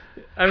stadium.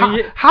 I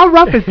mean, how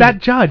rough is that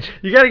judge?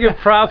 You got to give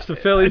props to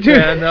Philly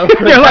fan, though.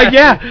 They're like,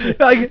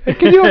 like,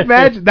 can you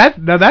imagine?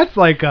 That's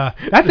like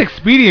that's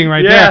expedient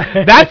right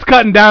there. That's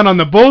cutting down on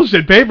the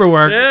bullshit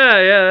paperwork.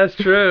 Yeah, that's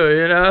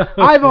true. You know,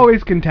 I've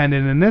always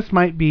contended, and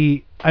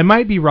I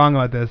might be wrong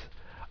about this.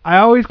 I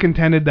always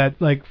contended that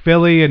like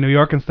Philly and New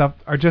York and stuff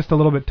are just a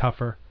little bit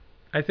tougher.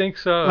 I think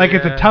so. Like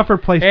it's a tougher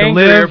place to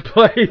live.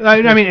 Place.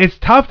 I mean, it's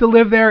tough to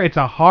live there. It's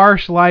a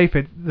harsh life.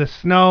 The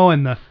snow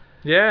and the.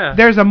 Yeah.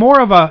 There's a more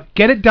of a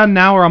get it done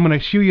now or I'm going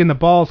to shoot you in the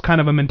balls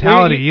kind of a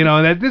mentality, you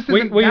know, that this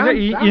isn't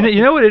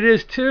you know what it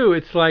is too?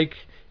 It's like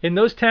in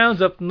those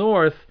towns up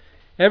north,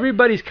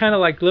 everybody's kind of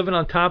like living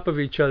on top of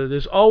each other.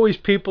 There's always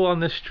people on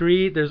the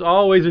street. You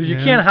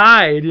can't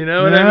hide, you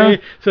know what I mean?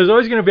 So there's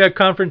always going to be a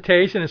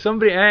confrontation,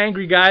 and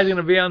angry guy's going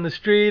to be on the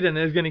street and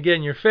is going to get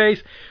in your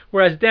face.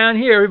 Whereas down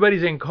here,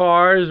 everybody's in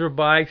cars or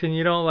bikes, and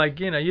you don't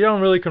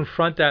really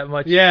confront that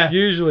much. Yeah.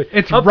 Usually,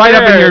 it's up right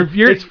there, up in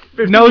your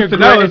nose to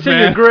nose, It's in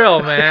your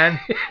grill, man.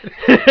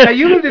 Now,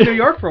 you lived in New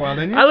York for a while,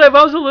 didn't you? I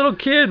was a little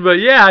kid, but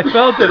yeah, I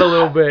felt it a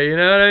little bit. You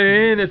know what I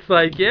mean? It's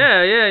like,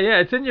 yeah.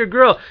 It's in your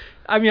grill.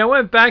 I mean, I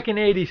went back in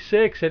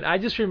 '86, and I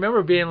just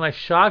remember being like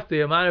shocked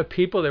the amount of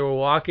people that were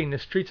walking the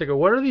streets. I go,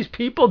 what are these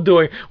people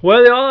doing? Why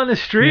are they all on the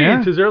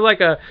streets? Yeah. Is there like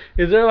a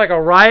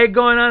riot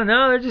going on?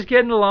 No, they're just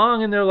getting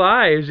along in their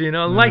lives, you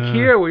know. Like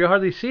here, where you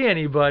hardly see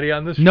anybody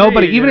on the street.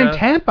 Nobody, even in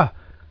Tampa.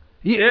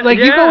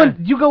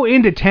 You go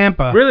into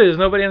Tampa. Really, there's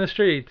nobody on the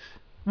streets.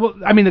 Well,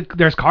 I mean,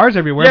 there's cars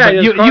everywhere.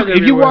 Yeah, but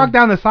if you walk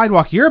down the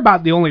sidewalk, you're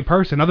about the only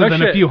person, other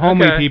than a few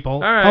homeless people.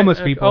 All right.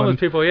 Homeless people. Homeless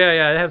people.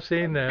 Yeah, I have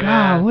seen them.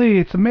 Golly,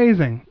 it's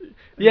amazing.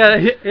 Yeah.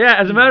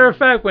 As a matter of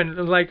fact, when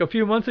like a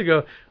few months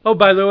ago. Oh,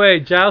 by the way,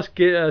 Joust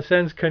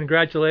sends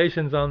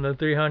congratulations on the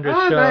 300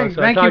 show. Thanks.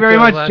 Thank you very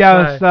much,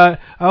 Joust.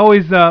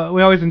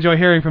 We always enjoy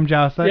hearing from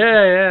Joust.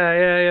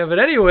 Yeah. But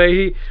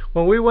anyway,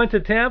 when we went to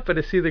Tampa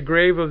to see the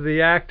grave of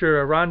the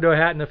actor Rondo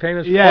Hatton, the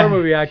famous horror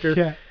movie actor.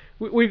 Yeah.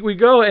 We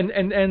go and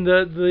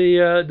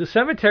the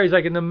cemetery's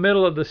like in the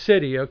middle of the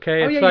city.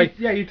 Okay.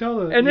 You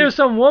told us. And there's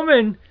some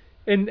woman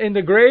in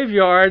the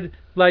graveyard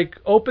like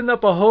opened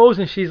up a hose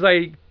and she's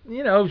like,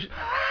 you know,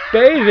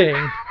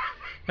 bathing,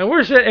 and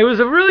we're sitting. It was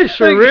a really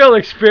surreal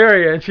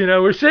experience, you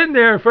know. We're sitting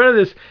there in front of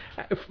this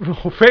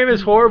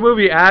famous horror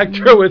movie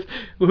actor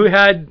who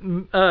had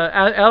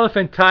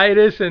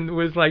elephantitis and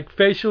was like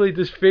facially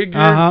disfigured,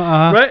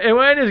 right? And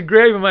we're in his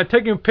grave, and I'm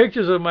taking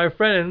pictures of my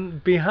friend,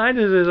 and behind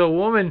us is a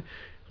woman,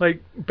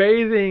 like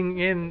bathing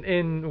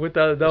in with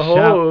the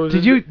hose.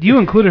 Did you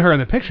included her in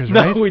the pictures,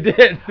 right? No, we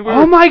did.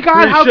 Oh my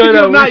God! How could you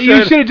have not?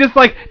 You should have just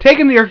like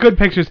taken your good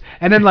pictures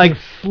and then like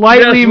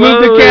slightly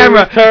moved the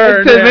camera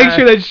to make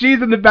sure that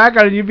she's in the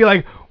background, and you'd be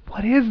like,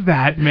 "What is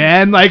that,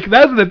 man?" Like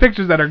those are the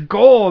pictures that are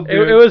gold.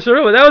 Dude. It was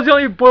surreal. That was the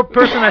only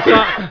person I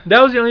saw.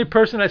 That was the only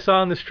person I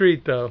saw on the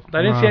street, though.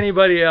 I didn't see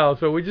anybody else,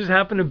 but we just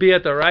happened to be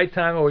at the right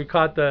time where we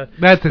caught the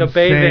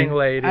bathing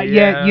lady.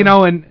 Yeah, you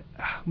know, and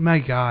my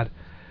God.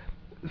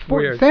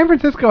 San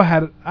Francisco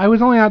I was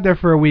only out there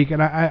for a week,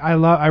 and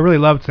I really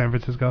loved San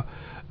Francisco.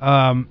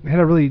 It had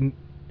a really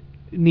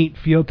neat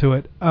feel to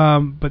it.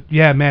 But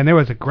yeah, man, there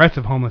was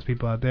aggressive homeless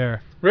people out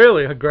there.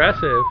 Really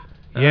aggressive?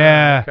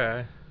 Yeah.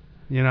 Okay.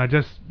 You know,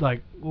 just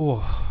like,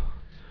 ooh.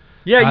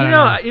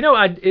 Yeah,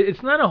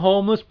 it's not a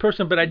homeless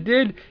person, but I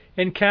did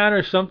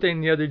encounter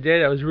something the other day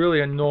that was really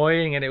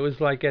annoying, and it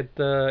was like at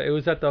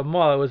the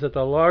mall. It was at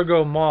the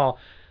Largo Mall.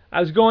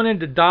 I was going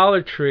into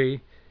Dollar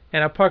Tree,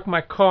 and I parked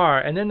my car,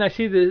 and then I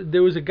see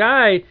there was a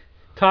guy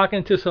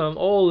talking to some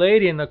old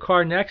lady in the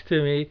car next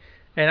to me,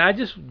 and I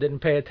just didn't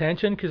pay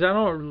attention because I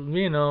don't,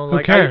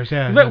 like. Who cares?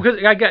 Because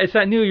it's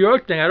that New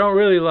York thing. I don't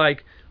really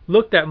like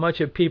look that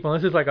much at people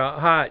unless it's like a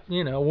hot,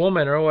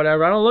 woman or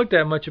whatever. I don't look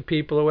that much at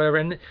people or whatever.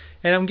 And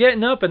I'm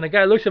getting up, and the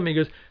guy looks at me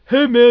and goes,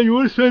 "Hey man, you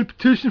want to sign a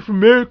petition for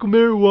medical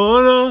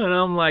marijuana?" And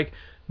I'm like,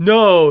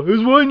 "No,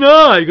 why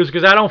not?" He goes,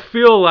 "Because I don't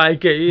feel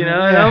like it, And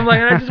I'm like,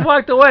 and I just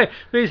walked away.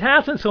 But he's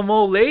hassling some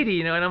old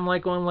lady, and I'm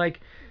like going like,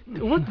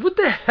 what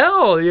the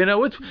hell,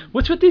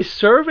 what's with these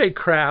survey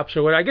craps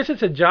or what? I guess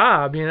it's a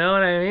job, you know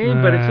what I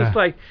mean? But it's just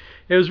like,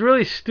 it was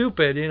really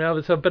stupid,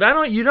 So,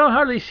 but you don't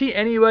hardly see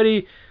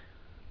anybody,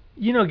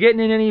 getting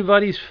in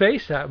anybody's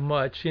face that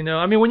much,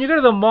 I mean, when you go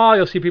to the mall,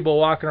 you'll see people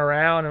walking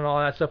around and all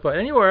that stuff, but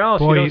anywhere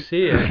else, you don't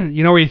see it.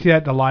 You know where you see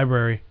that? The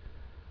library.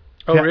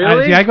 Oh,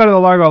 really? I go to the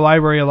Largo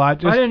Library a lot.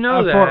 Just, I didn't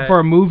know that.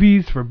 For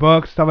movies, for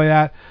books, stuff like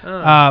that.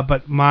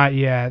 But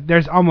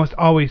there's almost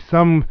always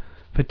some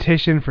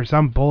petition for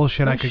some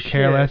bullshit I could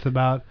care less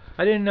about.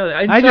 I didn't know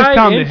that.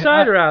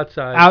 Inside or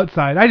outside?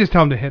 Outside. I just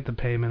tell them to hit the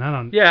pavement. I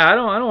don't. Yeah, I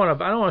don't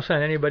want to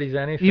sign anybody's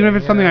anything. Even if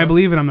it's something I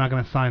believe in, I'm not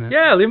going to sign it.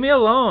 Yeah, leave me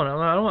alone.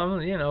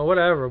 I'm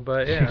whatever.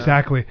 But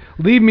exactly.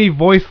 Leave me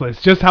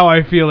voiceless. Just how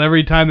I feel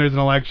every time there's an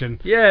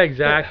election. Yeah,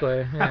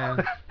 exactly.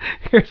 Yeah.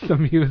 Here's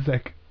some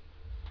music.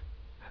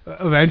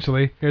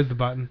 Eventually, here's the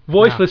button.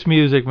 Voiceless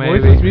music, maybe.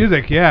 Voiceless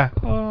music, yeah.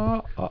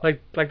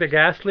 Like the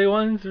Ghastly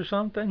ones or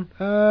something.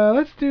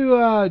 Let's do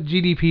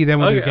GDP, then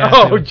we'll do Ghastly.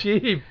 Oh,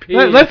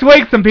 GDP. Let's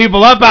wake some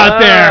people up out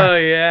there. Oh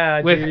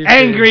yeah, with GDP.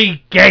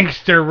 Angry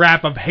gangster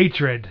rap of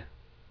hatred.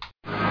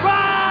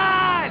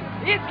 Run!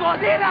 It's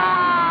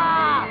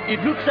Godzilla! It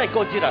looks like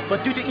Godzilla,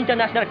 but due to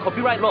international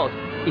copyright laws,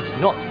 it's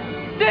not.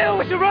 Then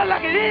we should run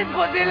like it is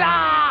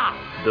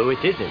Godzilla! Though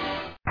it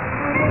isn't.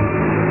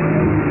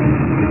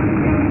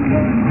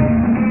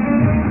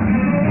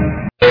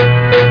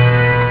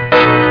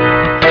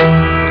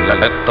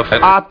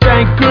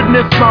 Thank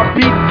goodness my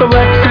beat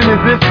selection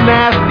is this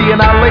nasty, and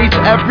I lace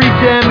every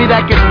jammy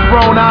that gets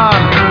thrown on.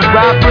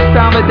 Rappers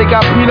sound like they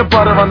got peanut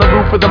butter on the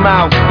roof of the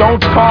mouth. Don't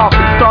talk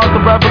and start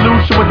the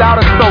revolution without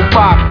a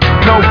soapbox.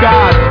 No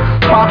God,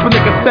 popping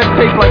the cassette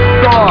tape like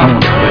Star.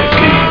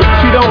 If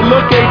she don't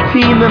look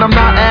 18, then I'm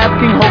not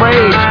asking her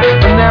age.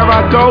 And there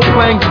I go,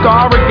 playing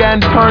Star again,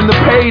 turn the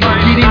page.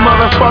 GD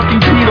motherfucking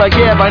P, like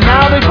yeah, by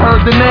now they've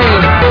heard the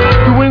name.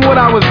 Doing what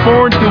I was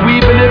born to,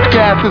 even if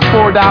gas is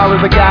 $4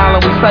 a gallon.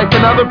 We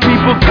siphon other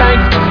people's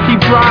tanks, keep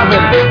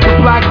driving.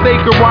 With Black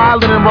Acre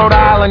Wildin' in Rhode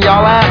Island,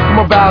 y'all ask them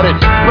about it.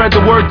 Spread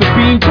the word to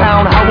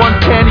Beantown, how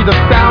uncanny the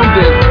sound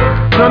is.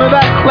 None of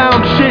that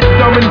clown shit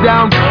dumbing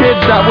down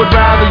kids that would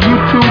rather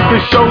YouTube the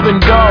show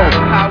than go.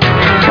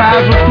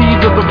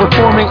 Casualties of the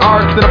performing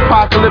arts in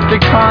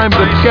apocalyptic times.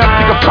 A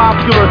skeptic of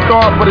popular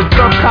thought, but it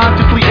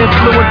subconsciously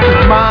influenced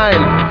his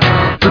mind.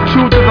 The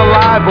truth is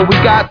alive, but we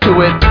got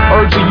to it.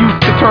 Urge the youth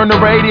to turn the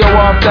radio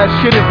off, that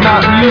shit is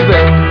not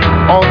music.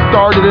 All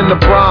started in the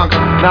Bronx,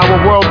 now a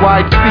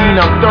worldwide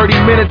scene. I'm 30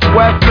 minutes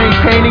west,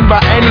 maintaining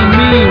by any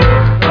means.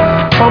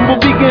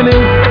 Humble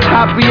beginnings,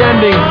 happy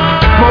ending.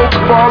 Smoke,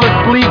 fall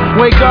asleep,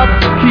 wake up,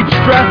 keep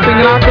stressing.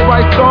 And I can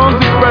write songs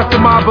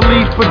expressing my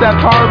beliefs, but that's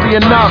hardly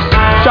enough.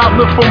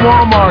 Shoplift from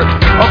Walmart,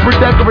 upper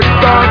deck of a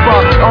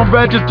Starbucks,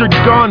 unregistered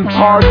gun,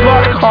 hard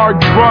luck, hard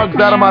drugs.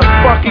 Out of my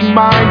fucking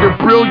mind are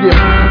brilliant,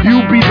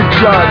 you be the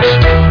judge.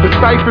 The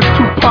cypher's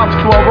too puffed,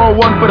 so I roll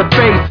one for the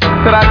face.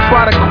 Said I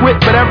try to quit,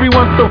 but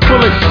everyone's so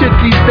full of shit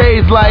these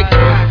days. Like,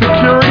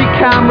 security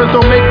cameras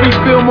don't make me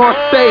feel more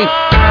safe.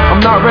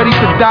 I'm not ready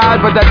to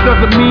die, but that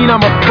doesn't mean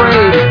I'm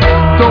afraid.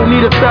 Don't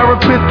need a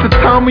therapist to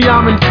tell me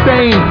I'm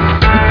insane.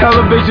 The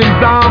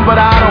television's on,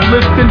 but I don't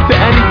listen to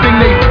anything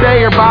they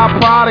say or buy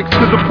products,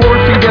 cause a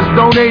portion gets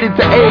donated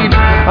to AIDS.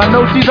 I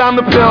know she's on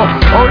the pill,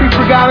 already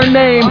forgot her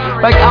name.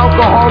 Like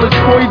alcohol is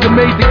poison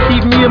made to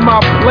keep me in my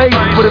place,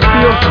 but it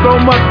feels so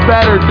much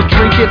better to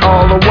drink it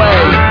all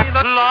away.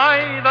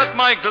 Lie that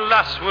my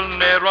glass will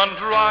ne'er run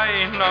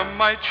dry, nor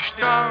my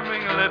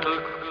charming little...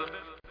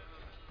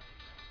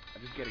 I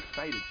just get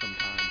excited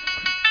sometimes.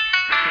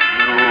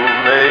 You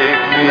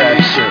make me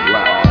that shit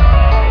loud.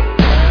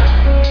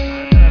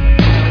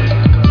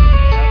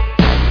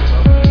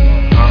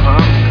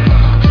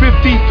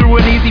 50 through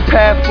an easy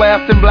pass,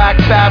 blasting Black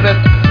Sabbath.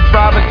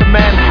 Driving to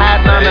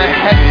Manhattan on a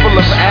head full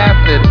of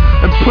acid.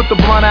 And put the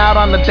blunt out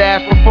on the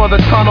dash before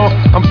the tunnel.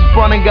 I'm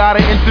spun and got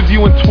an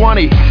interview in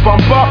 20.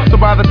 Bump up, so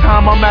by the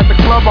time I'm at the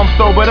club, I'm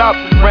sobered up.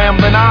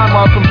 Rambling on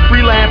while some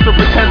freelancer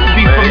pretends to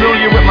be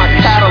familiar with my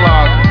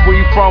catalog. Where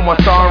you from?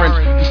 What's orange?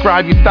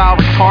 Describe your style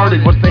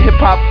retarded. What's the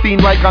hip-hop scene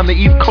like on the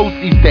East Coast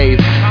these days?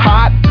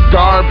 Hot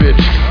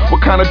garbage. What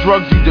kind of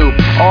drugs you do?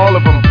 All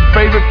of them.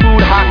 Favorite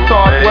food, hot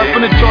sauce.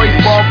 Weapon of choice,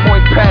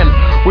 ballpoint pen.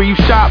 Where you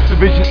shop,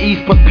 Division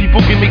East, plus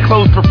people give me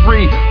clothes for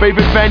free.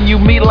 Favorite venue,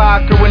 meat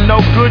locker, when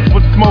no goods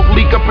would smoke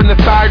leak up in the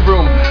side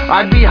room.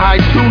 I'd be high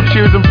too,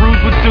 cheers and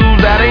brews with dudes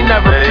that ain't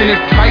never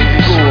finished high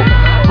school.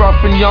 Rough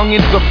and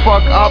youngins the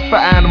fuck up for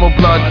Animal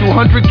Blood.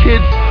 200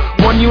 kids,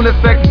 one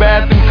unisex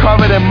bathroom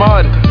covered in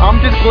mud. I'm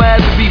just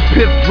glad to be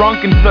pissed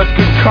drunk in such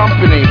good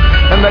company.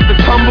 And let the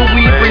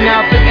tumbleweed bring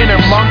out the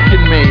inner monk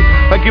in me.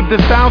 Like if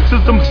the sound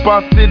system's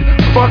busted,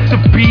 fuck the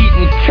beat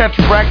and catch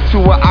wreck to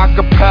a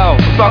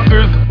acapella.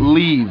 Suckers,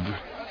 leave.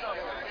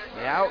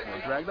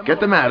 Get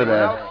them out of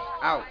there.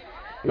 Out.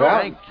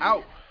 Yeah.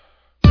 Out.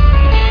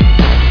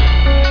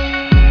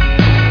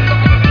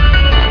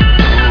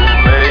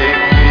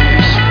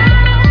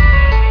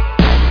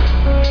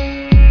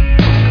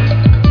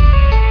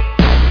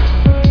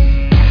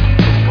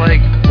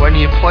 Like when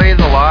you play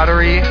the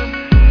lottery,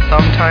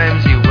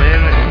 sometimes you win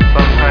and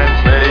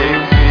sometimes you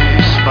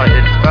lose, but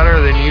it's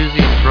better than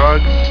using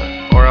drugs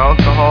or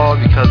alcohol,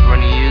 because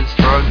when you use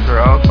drugs or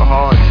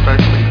alcohol,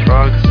 especially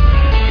drugs,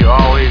 you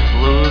always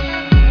lose.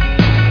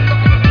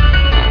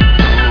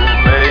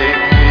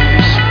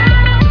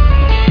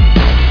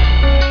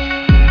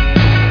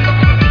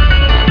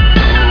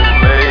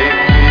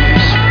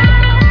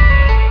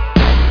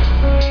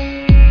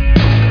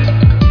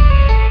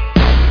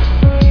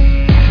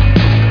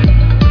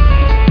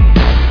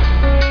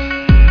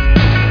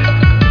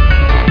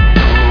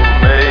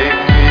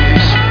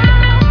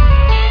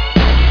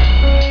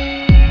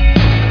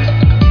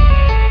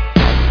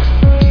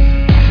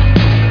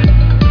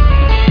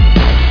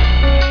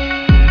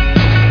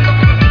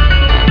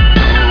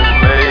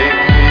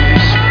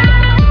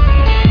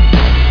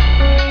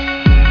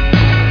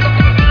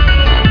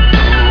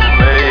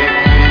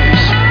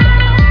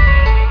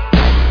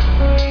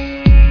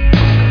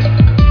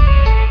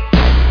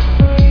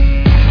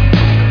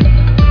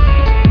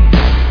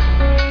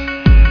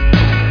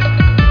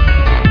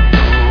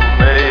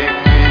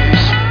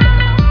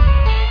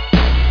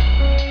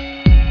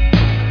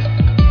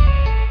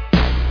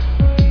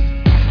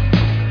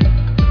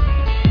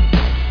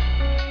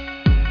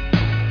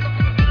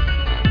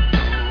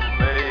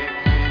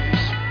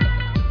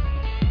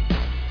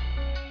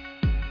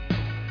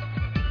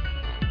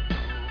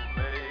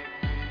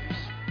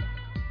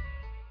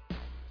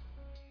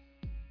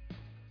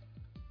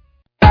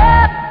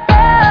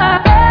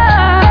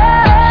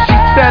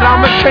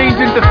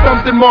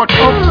 More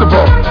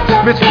comfortable.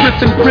 Miss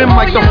Kristen Grimm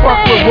like the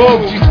fuck with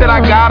wolves. She said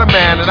I got a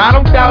man, and I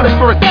don't doubt it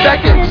for a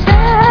second.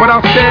 But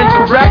I'll stand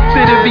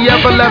corrected if he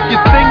ever left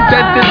your thing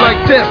dented like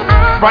this.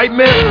 Right,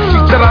 miss? She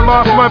said I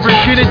lost my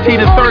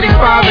virginity to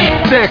 35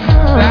 and 6.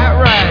 That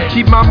right.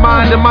 Keep my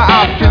mind and my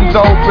options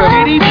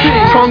open. DDP.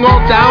 Tongue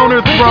all down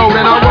her throat,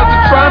 and I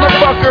wasn't trying to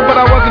fuck her,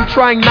 but I wasn't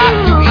trying not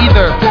to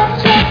either.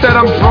 She said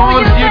I'm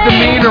drawn to your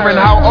demeanor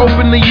and how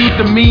openly you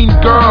demean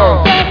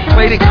girls.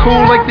 Played it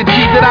cool like the G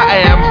that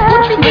I am.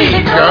 What you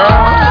mean, girl?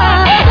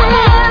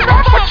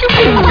 What you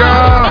mean,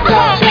 girl?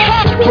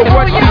 But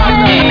what do you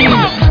mean,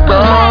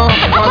 girl?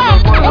 I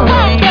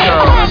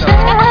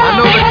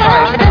know the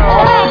type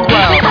all too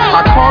well.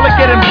 I call it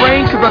getting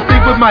brain cause I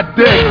think with my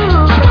dick.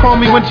 She call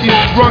me when she's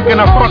drunk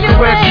and I fuck her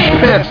where she's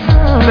pissed.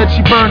 Said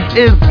she burns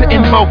is to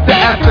invoke the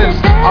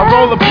essence. I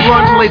roll a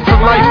blunt late to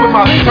life with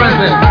my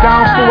present.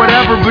 Down for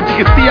whatever, but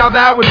you can see how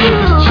that would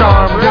lose its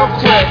charm real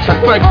quick. That's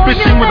like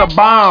fishing with a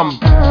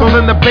bomb. So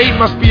then the bait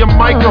must be a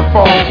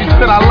microphone. She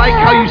said I like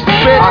how you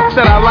spit. I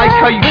said I like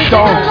how you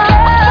don't.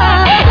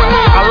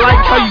 I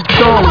like how you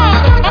don't.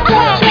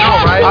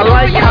 I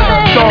like how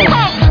you don't.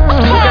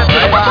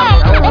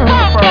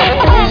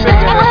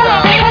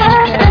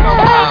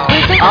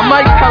 I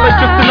might tell her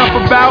just enough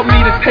about me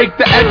to take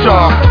the edge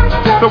off,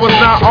 so it's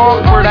not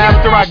awkward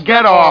after I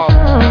get off.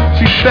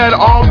 She said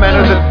all men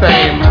are the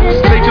same.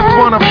 They just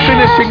wanna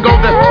finish and go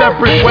their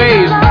separate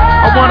ways.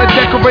 I wanna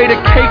decorate a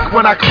cake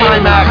when I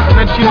climax, and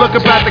then she look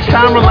up at the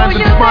camera lens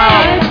and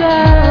smile.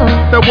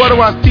 Said what do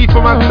I see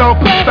for myself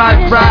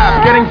besides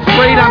rap? Getting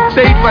sprayed on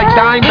stage like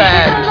dime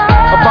bags.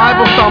 A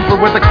Bible thumper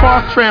with a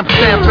cross tramp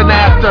stamping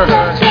after.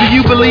 Do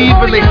you believe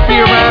in the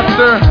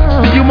hereafter?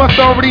 So you must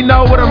already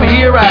know what I'm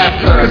here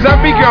after. Cause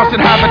every girl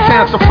should have a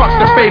chance to fuck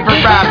their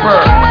favorite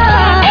rapper.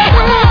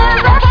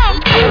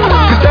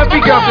 Cause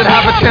every girl should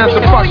have a chance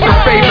to fuck their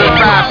favorite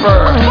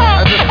rapper.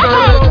 As a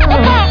service to the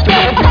community.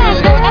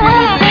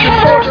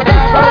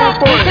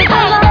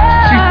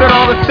 She said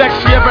all the sex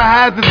she ever had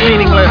has is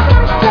meaningless.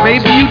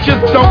 Maybe you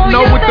just don't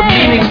know what the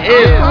meaning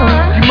is.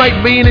 You might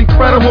be an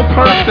incredible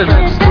person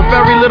with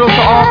very little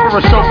to offer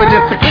a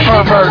chauvinistic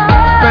pervert.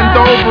 Bend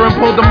over and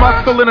pull the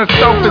muscle in her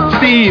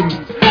self-esteem.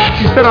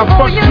 She said I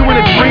fucked you in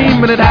a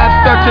dream, and it had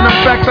such an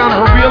effect on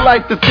her real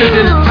life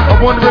decision. I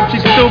wonder if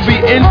she'd still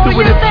be into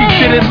it if she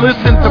didn't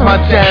listen to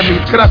my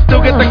jammies. Could I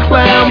still get the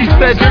clown? She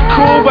said you're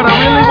cool, but I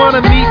really want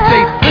to meet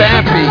Jay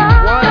Stampy.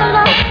 What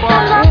the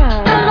fuck?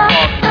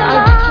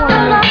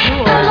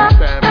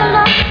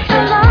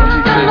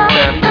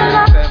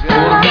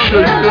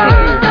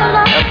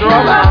 After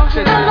all that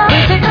shit.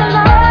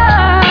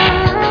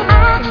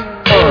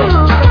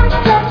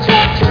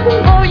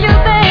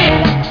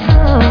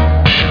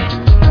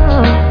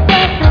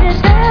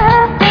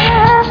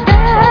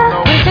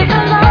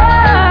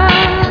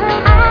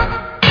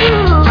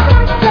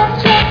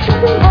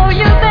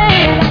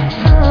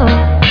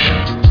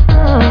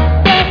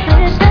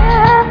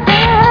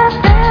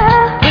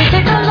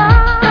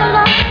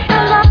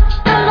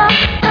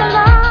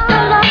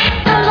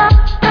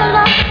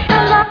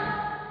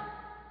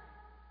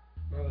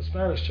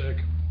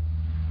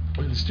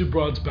 These two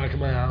broads back in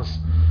my house,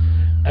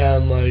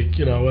 and like,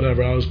 you know,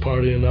 whatever, I was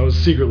partying. I was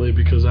secretly,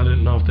 because I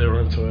didn't know if they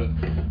were into it.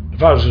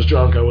 If I was just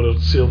drunk, I would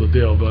have sealed the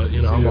deal, but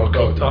you know, I'm all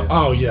coked up.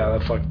 Oh yeah,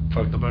 that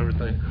fucked up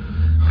everything.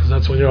 Because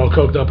that's when you're all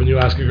coked up and you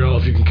ask a girl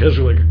if you can kiss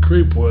her like a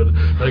creep would.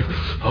 Like,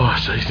 oh,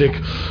 so you think,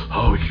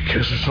 oh, we can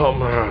kiss her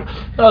something?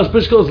 No, this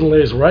bitch goes and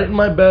lays right in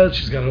my bed.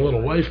 She's got her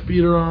little wife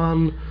beater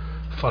on.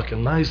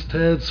 Fucking nice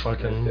tits.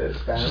 Fucking,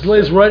 just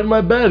lays right in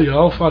my bed, you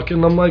know.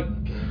 Fucking, I'm like,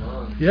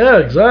 yeah,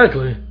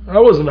 exactly. I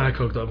wasn't that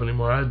coked up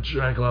anymore. I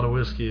drank a lot of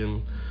whiskey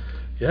and,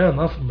 yeah,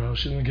 nothing, bro.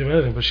 She didn't give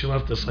anything, but she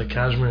left this, like,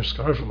 cashmere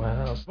scarf in my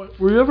house.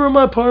 Were you ever in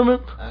my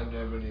apartment? I've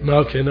never been. No,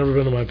 okay, never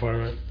been in my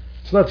apartment.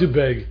 It's not too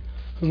big.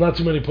 There's not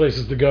too many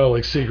places to go,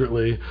 like,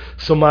 secretly.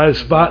 So my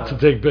spot to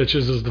take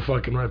bitches is the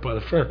fucking right by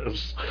the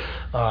furnace,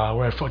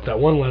 where I fucked that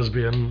one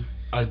lesbian.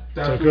 I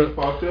took her.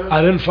 Fucked her?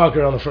 I didn't fuck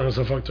her on the furnace.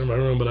 I fucked her in my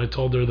room, but I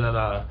told her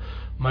that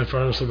my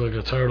furnace looked like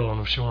a turtle,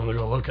 and if she wanted to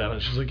go look at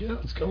it, she's like, yeah,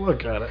 let's go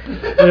look at it. I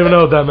didn't even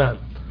know what that meant.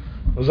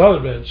 This other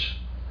bitch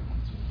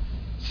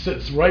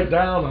sits right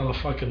down on a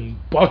fucking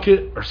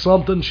bucket or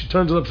something. She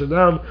turns it upside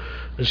down,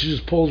 and she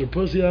just pulls her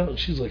pussy out, and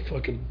she's like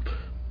fucking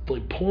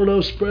like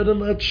porno spreading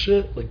that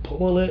shit, like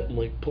pulling it and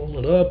like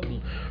pulling it up,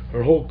 and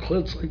her whole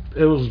clit's like,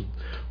 it was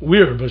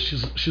weird, but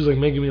she's like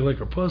making me lick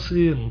her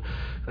pussy, and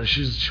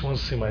she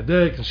wants to see my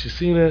dick, and she's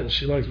seen it, and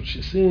she likes what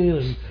she's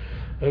seen,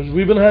 and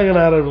we've been hanging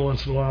out every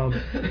once in a while.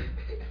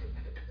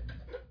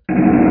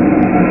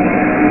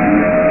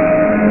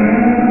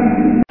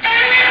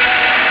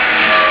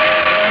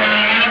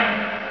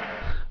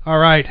 All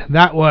right,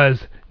 that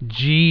was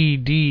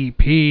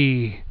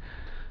GDP,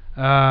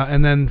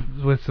 and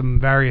then with some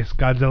various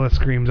Godzilla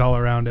screams all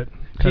around it.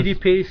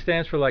 GDP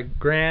stands for like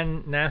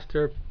Grand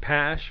Naster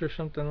Pash or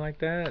something like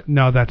that.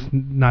 No, that's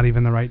not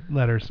even the right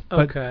letters.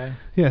 But okay.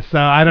 Yes,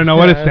 I don't know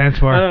what it stands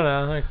for. I don't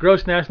know. Like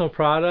gross national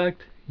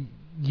product.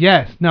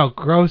 Yes, no,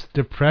 gross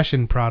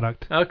depression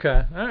product.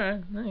 Okay, all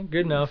right,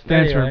 good enough.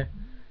 Stands anyway.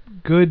 for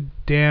good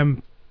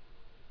damn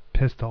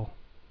pistol.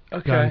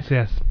 Okay. Guns,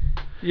 yes.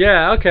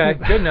 Yeah, okay,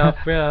 good enough.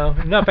 You know,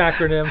 enough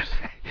acronyms.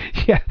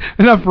 Yeah,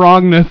 enough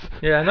wrongness.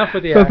 Yeah, enough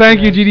with the So acronyms.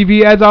 thank you,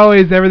 GDP. As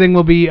always, everything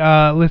will be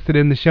listed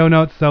in the show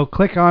notes, so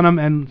click on them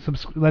and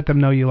let them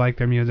know you like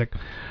their music.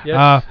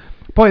 Yes.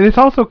 Boy, this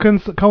also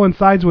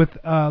coincides with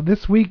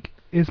this week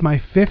is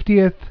my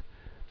 50th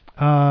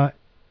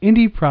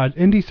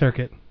indie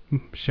circuit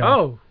show.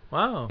 Oh,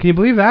 wow. Can you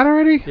believe that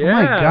already? Yeah, oh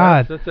my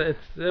God. It's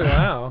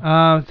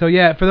wow. So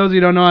yeah, for those of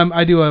you who don't know,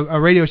 I do a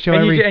radio show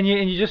and every...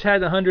 you just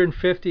had the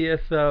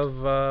 150th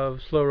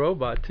of Slow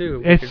Robot,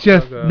 too. It's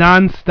just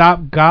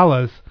non-stop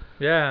galas.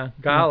 Yeah,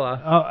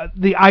 gala.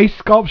 The ice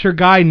sculpture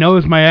guy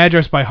knows my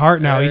address by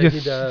heart now. Yeah, he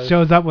just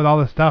shows up with all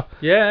the stuff.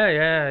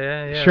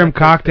 Yeah. Shrimp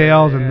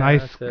cocktails and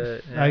ice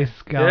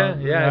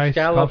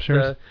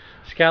sculptures.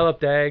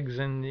 Scalloped eggs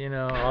and,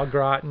 au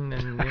gratin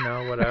and,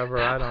 whatever.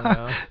 I don't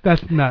know.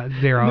 That's not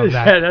zero of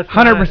that. That's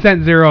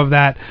 100% zero of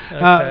that.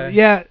 Okay.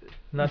 Yeah.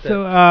 Not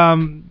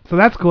so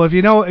that's cool. If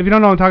you don't know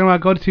what I'm talking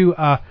about, go to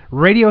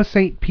Radio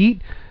St.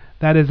 Pete.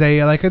 That is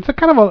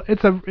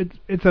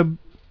it's a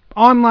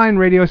online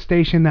radio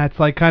station that's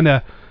like kind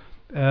of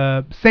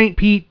St.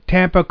 Pete,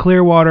 Tampa,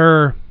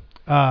 Clearwater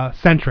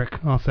centric,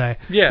 I'll say.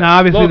 Yeah. Now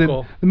obviously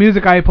local. the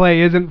music I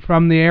play isn't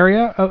from the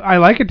area. I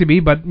like it to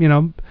be, but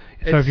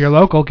so if you're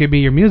local, give me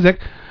your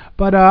music.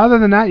 But other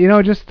than that,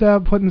 just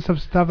putting some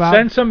stuff out.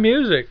 Send some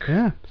music.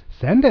 Yeah,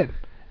 send it.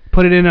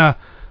 Put it in an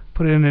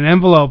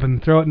envelope and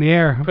throw it in the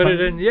air.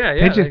 Pigeon.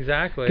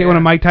 Exactly. Get one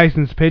of Mike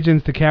Tyson's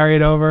pigeons to carry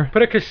it over.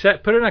 Put it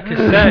in a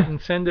cassette and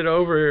send it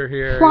over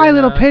here. Fly,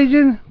 little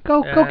pigeon.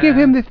 Go give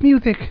him this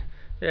music.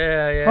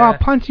 Yeah. Or I'll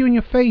punch you in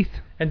your face.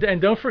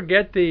 And don't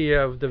forget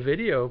the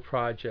video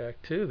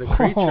project too. The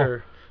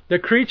creature. The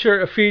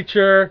creature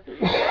feature,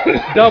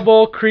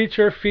 double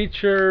creature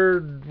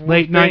feature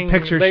late night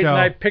picture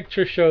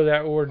show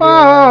that we're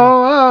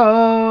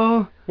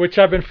doing. which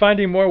I've been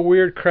finding more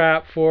weird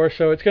crap for.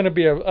 So it's going to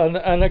be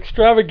an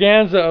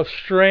extravaganza of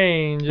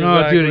strange. Oh,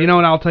 exactly. dude, you know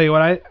what? I'll tell you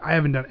what. I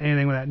haven't done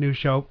anything with that new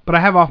show, but I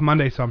have off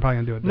Monday, so I'm probably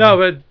gonna do it. No,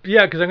 but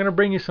yeah, because I'm going to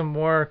bring you some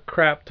more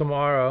crap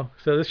tomorrow.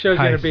 So this show's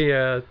going to Nice. be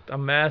a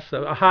mess,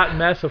 a hot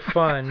mess of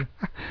fun.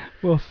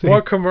 We'll see.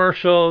 More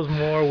commercials,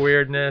 more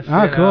weirdness.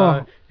 Oh, you know,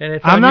 cool. And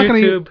it's I'm on not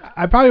YouTube. gonna.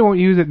 I probably won't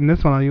use it in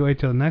this one. I'll wait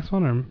till the next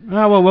one, or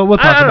well, we'll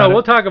talk I don't about know. it.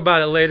 We'll talk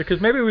about it later because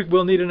maybe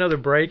we'll need another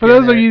break. For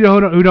those of you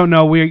who don't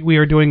know, we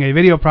are doing a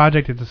video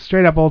project. It's a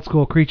straight up old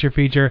school creature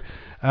feature.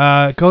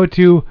 Go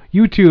to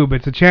YouTube.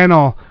 It's a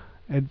channel.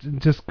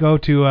 Just go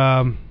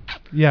to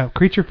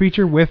creature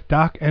feature with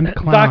Doc and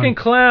Clown. Doc and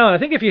Clown. I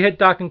think if you hit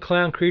Doc and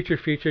Clown creature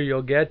feature,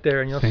 you'll get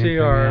there and you'll Same see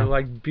thing, our yeah.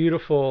 like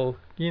beautiful,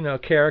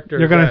 characters.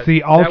 You're gonna see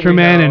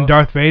Ultraman and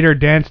Darth Vader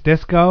dance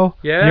disco.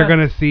 Yeah. You're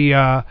gonna see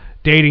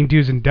dating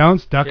do's and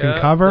don'ts, duck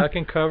and cover. Duck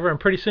and cover, and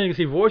pretty soon you can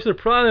see Voice of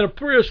the Planet of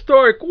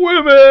Prehistoric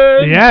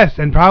Women. Yes,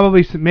 and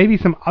probably maybe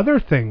some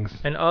other things,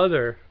 And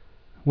other.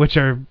 which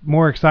are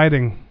more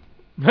exciting.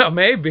 Well,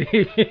 maybe.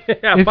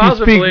 Yeah, If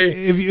possibly.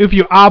 you speak, if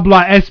you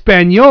habla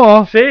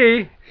español.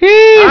 See?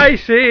 I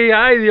see.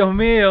 Ay, Dios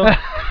mío.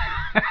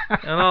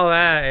 and all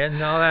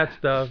that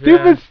stuff.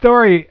 Stupid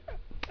story.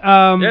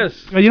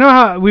 Yes. You know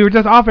how we were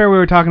just off air? We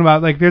were talking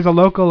about like there's a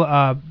local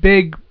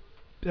big.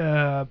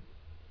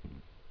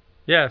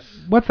 Yes.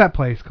 What's that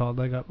place called?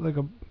 Like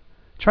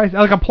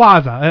a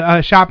plaza,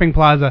 a shopping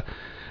plaza.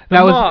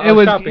 That was mall, it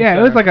was shopping yeah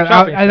it was center. like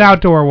Shopping an center.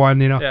 outdoor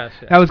one, you know. Yes,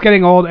 yes. That was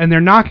getting old, and they're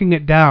knocking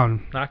it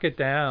down. Knock it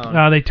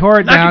down. They tore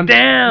it Knock down. it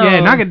down. Yeah,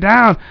 knock it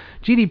down.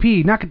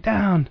 GDP, knock it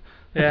down.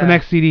 That's Yeah. the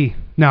next CD.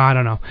 No, I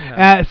don't know.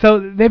 So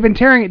they've been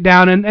tearing it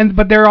down, and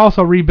but they're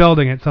also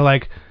rebuilding it. So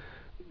like,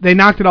 they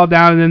knocked it all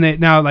down, and then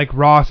now like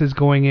Ross is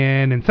going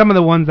in, and some of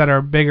the ones that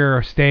are bigger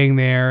are staying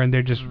there, and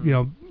they're just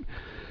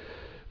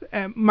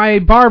my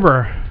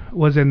barber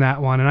was in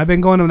that one, and I've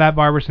been going to that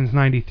barber since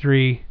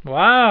 '93.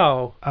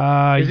 Wow.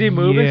 Is he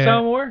moving yeah.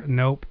 somewhere?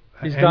 Nope.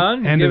 He's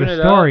done? End of Giving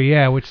the it story, up?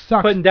 yeah, which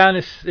sucks. Putting down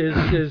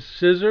his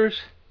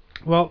scissors.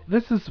 Well,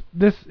 this is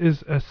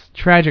a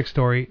tragic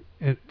story.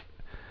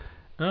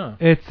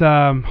 It's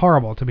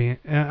horrible to me,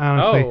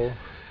 honestly. Oh.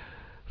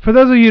 For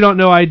those of you who don't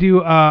know,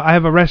 I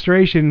have a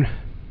restoration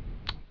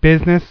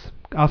business.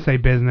 I'll say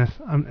business.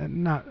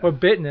 I'm not. Or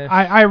business.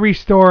 I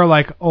restore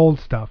like old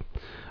stuff.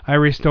 I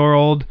restore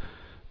old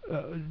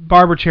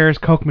barber chairs,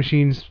 Coke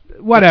machines,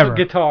 whatever.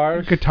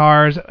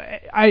 Guitars.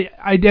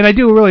 I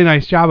do a really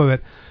nice job of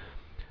it.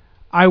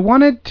 I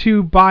wanted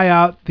to buy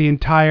out the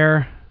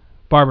entire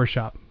barber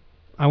shop.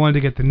 I wanted to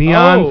get the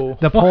neons,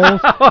 the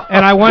poles,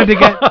 and I wanted to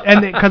get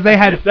because they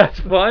had that's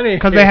funny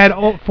because they had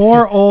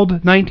 4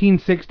 old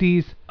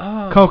 1960s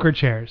Coker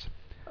chairs.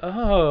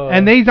 Oh.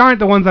 And these aren't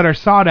the ones that are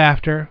sought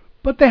after,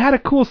 but they had a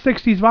cool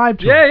 60s vibe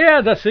to them.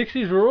 Yeah, the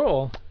 60s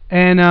rule.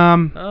 And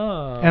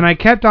and I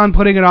kept on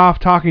putting it off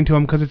talking to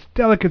him because it's a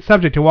delicate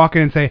subject to walk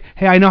in and say,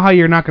 hey, I know how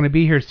you're not going to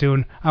be here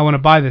soon. I want to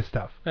buy this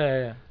stuff.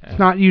 Yeah. It's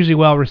not usually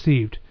well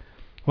received.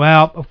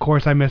 Well, of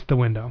course, I missed the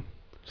window.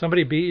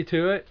 Somebody beat you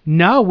to it?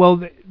 No,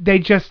 well, they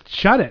just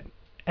shut it.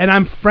 And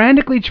I'm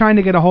frantically trying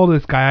to get a hold of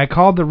this guy. I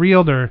called the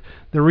realtor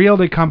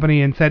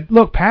company, and said,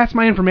 look, pass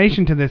my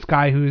information to this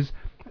guy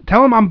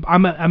tell him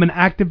I'm an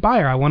active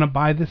buyer. I want to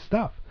buy this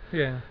stuff.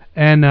 Yeah.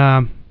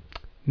 And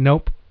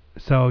nope.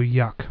 So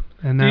yuck.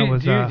 And that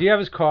was. Do you have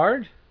his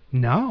card?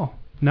 No.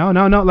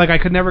 Like I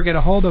could never get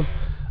a hold of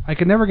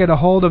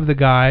the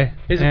guy.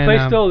 Is the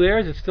place still there?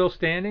 Is it still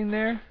standing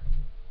there?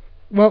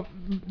 Well,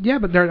 yeah,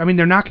 but they're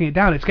knocking it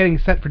down. It's getting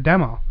set for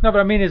demo. No, but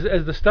I mean, is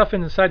the stuff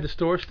inside the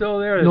store still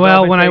there?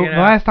 Well, the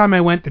last time I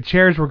went, the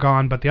chairs were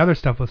gone, but the other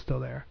stuff was still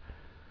there.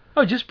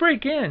 Oh, just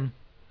break in.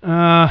 No.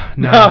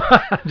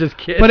 I'm just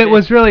kidding. But it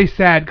was really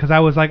sad because I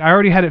was like, I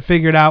already had it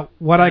figured out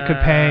what I could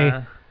pay.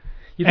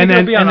 You think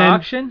it'll be on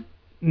auction?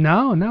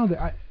 No.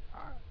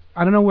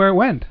 I don't know where it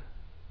went.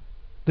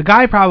 The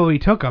guy probably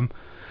took them.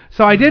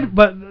 So I did,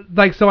 but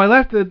so I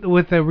left it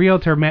with the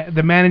realtor,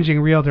 the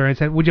managing realtor, and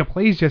said, "Would you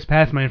please just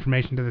pass my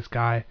information to this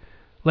guy?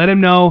 Let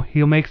him know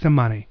he'll make some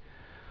money."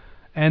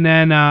 And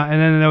then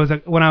there was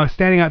when I was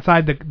standing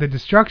outside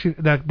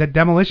the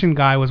demolition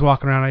guy was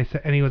walking around.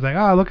 And he was like,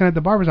 "Oh, looking at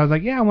the barbers." I was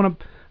like, "Yeah,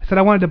 I said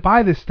I wanted to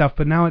buy this stuff,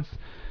 but now it's,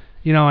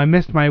 I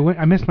missed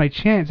my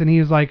chance." And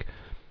he was like,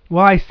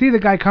 "Well, I see the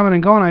guy coming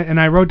and going,"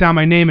 and I wrote down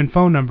my name and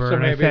phone number. So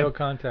and maybe I said, he'll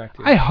contact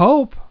you. I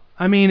hope.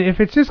 I mean, if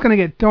it's just gonna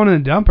get thrown in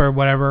the dump or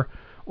whatever.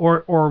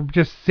 Or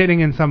just sitting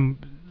in some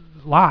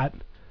lot.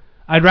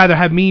 I'd rather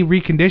have me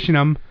recondition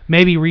them,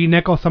 maybe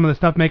re-nickel some of the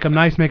stuff, make them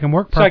nice, make them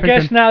work perfect. So I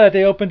guess now that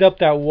they opened up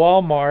that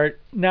Walmart,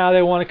 now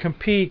they want to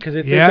compete because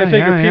they figure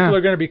people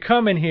are going to be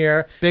coming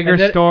here. Bigger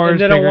stores,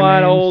 and they don't bigger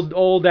want names.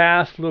 old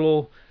ass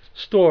little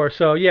store.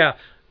 So yeah,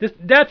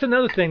 that's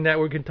another thing that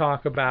we can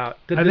talk about.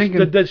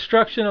 The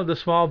destruction of the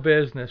small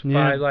business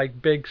by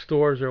like big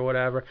stores or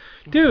whatever.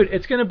 Dude,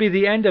 it's going to be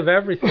the end of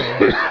everything.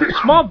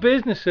 Small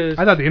businesses.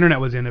 I thought the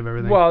internet was the end of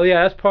everything. Well,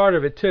 yeah, that's part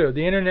of it too.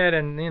 The internet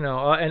and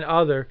and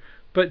other.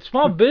 But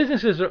small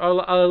businesses are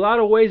a lot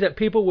of ways that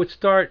people would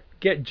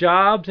get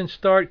jobs and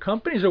start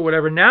companies or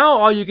whatever. Now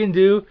all you can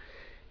do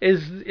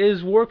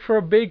is work for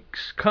a big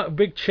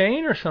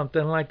chain or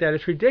something like that.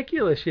 It's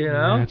ridiculous, you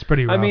know. Yeah, it's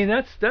pretty rough. I mean,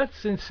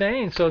 that's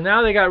insane. So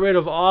now they got rid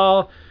of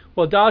all.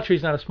 Well, Dollar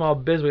Tree's not a small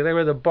business. They got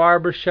rid of the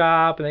barber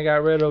shop, and they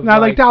got rid of. Now,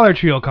 like Dollar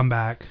Tree will come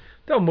back.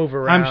 They'll move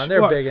around.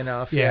 They're big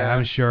enough. Yeah,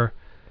 I'm sure.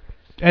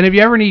 And if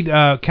you ever need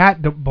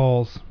cat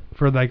bowls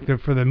for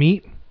for the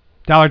meat,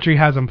 Dollar Tree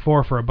has them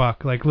for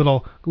 $1, like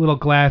little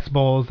glass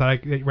bowls,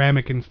 like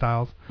ramekin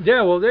styles.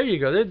 Yeah, well, there you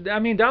go. I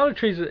mean, Dollar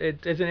Tree's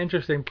it's an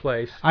interesting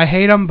place. I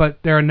hate them, but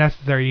they're a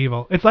necessary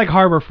evil. It's like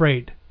Harbor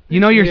Freight. You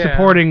know you're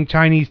supporting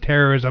Chinese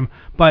terrorism,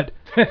 but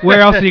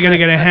where else are you going to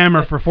get a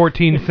hammer for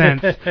 14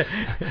 cents?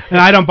 And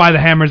I don't buy the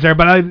hammers there,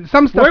 but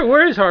some stuff...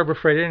 Where is Harbor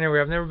Freight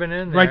anyway? I've never been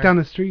in there. Right down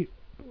the street.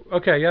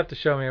 Okay, you have to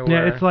show me where.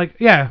 Yeah, it's like...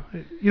 Yeah.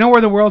 You know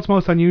where the world's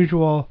most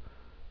unusual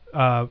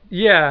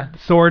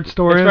sword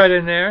store is? It's right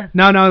in there?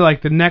 No,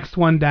 like the next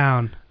one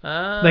down.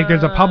 Like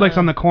there's a Publix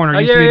on the corner.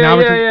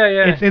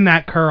 Yeah. It's in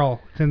that curl.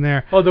 It's in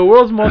there. Oh, the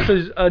world's most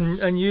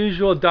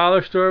unusual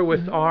dollar store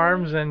with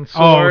arms and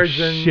swords.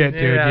 Oh shit,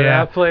 dude! Yeah,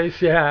 that place.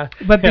 Yeah.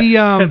 But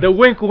the the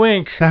wink.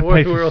 That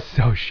place is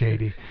so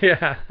shady.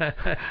 Yeah.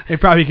 They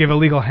probably give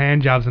illegal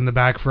hand jobs in the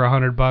back for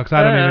 $100.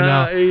 I don't even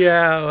know.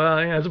 Yeah.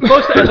 Well, yeah. As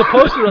opposed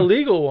to the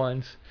legal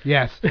ones.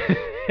 Yes.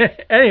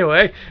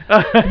 Anyway.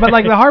 But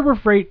like the Harbor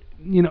Freight.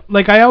 You know,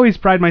 like I always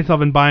pride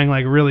myself in buying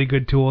like really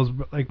good tools,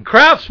 like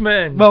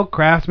Craftsman. Well,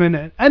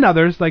 Craftsman and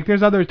others. Like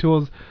there's other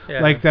tools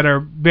like that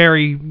are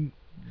very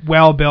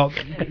well built.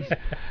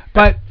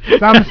 But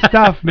some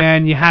stuff,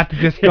 man, you have to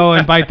just go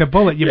and bite the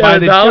bullet. You buy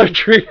the Dollar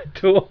Tree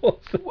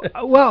tools.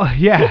 Well,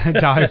 yeah,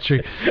 Dollar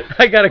Tree.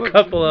 I got a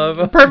couple of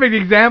them. A perfect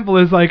example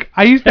is like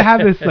I used to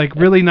have this like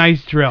really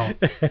nice drill.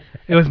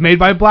 It was made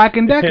by Black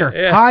 &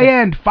 Decker, high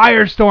end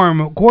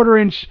Firestorm,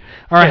 1/4 inch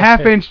or a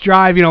 1/2 inch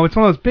drive. You know, it's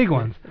one of those big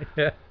ones.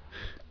 Yeah.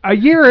 A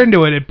year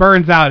into it, it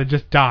burns out. It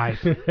just dies.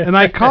 And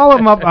I call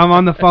them up. I'm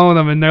on the phone with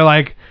them, and they're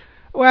like,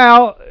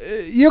 well,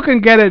 you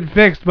can get it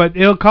fixed, but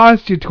it'll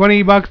cost you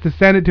 $20 to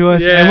send it to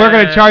us, and we're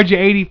going to charge you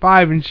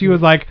 $85. And she was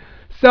like,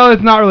 so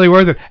it's not really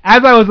worth it.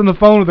 As I was on the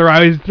phone with her,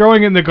 I was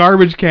throwing it in the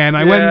garbage can.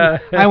 I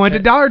went to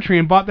Dollar Tree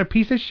and bought their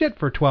piece of shit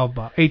for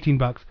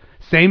 $18.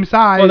 Same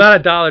size. Well, not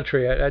a Dollar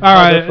Tree. At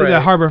Harbor Freight.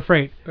 The Harbor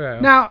Freight. Yeah.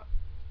 Now,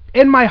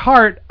 in my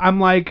heart, I'm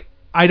like,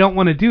 I don't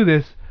want to do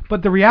this,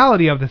 but the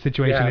reality of the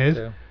situation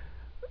is...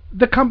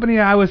 The company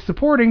I was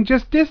supporting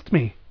just dissed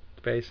me.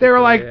 Basically, they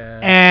were like,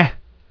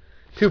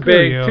 too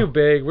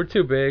big. We're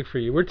too big for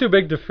you. We're too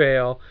big to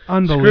fail.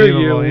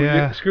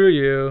 Unbelievable. Screw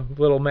you,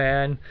 little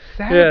man.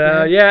 Sad,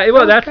 man.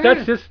 Well,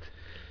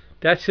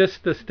 that's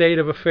just the state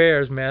of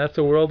affairs, man. That's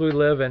the world we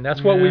live in.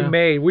 That's what we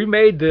made. We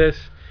made this,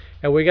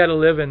 and we got to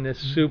live in this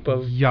soup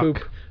of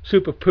poop.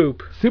 Soup of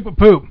poop. Soup of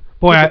poop.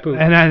 Boy,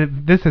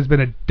 this has been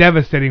a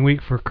devastating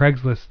week for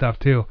Craigslist stuff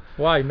too.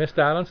 Why, you missed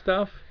out on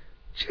stuff?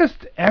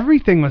 Just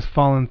everything was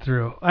falling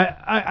through.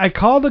 I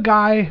called a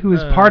guy who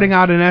was parting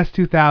out an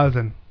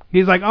S2000.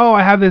 He's like, oh,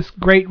 I have this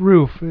great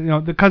roof, you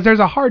know, because there's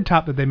a hard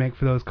top that they make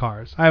for those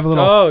cars. I have a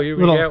little. Oh, you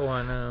can get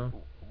one now.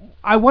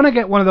 I want to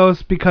get one of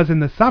those because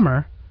in the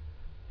summer,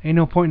 ain't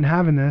no point in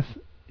having this.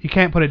 You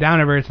can't put it down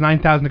ever. It's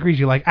 9,000 degrees.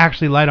 You like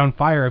actually light on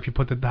fire if you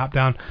put the top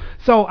down.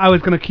 So I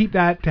was gonna keep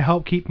that to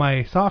help keep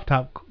my soft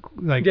top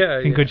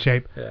in good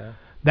shape. Yeah.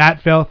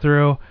 That fell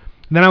through.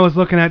 Then I was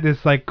looking at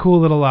this like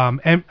cool little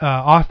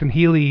Austin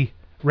Healey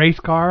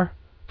race car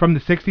from the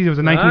 60s. It was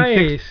a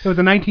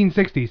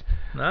 1960s.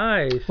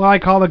 Nice. Well, I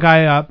called the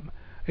guy up.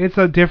 It's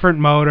a different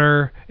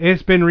motor.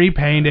 It's been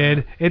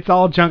repainted. It's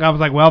all junk. I was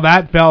like, well,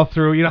 that fell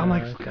through. You know, I'm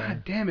like,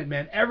 God damn it,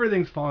 man.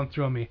 Everything's falling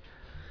through on me.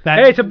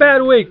 Hey, it's a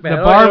bad week, man.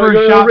 The barber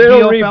shop deal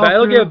fell through.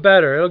 It'll get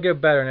better. It'll get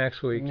better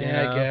next week.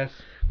 Yeah, I guess.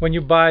 When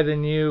you buy the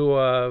new,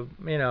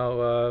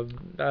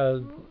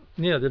 the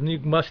new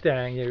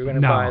Mustang, you're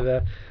going to buy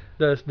the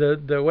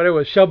what it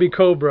was, Shelby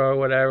Cobra or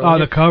whatever. Oh,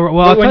 the Cobra.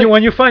 Well,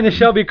 when you find the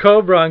Shelby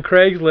Cobra on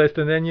Craigslist,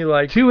 and then you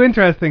like two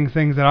interesting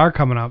things that are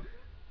coming up.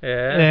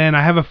 Yeah. And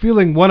I have a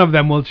feeling one of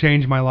them will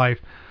change my life.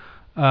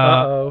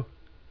 Uh-oh.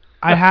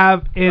 I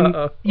have in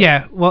the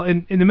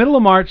middle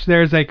of March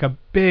there's like a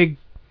big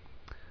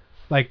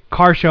like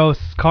car show,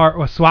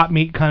 or swap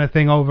meet kind of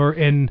thing over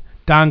in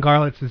Don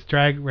Garlitz's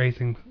drag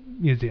racing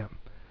museum.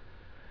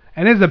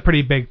 And it's a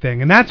pretty big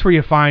thing, and that's where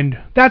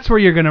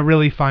you're going to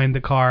really find the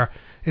car.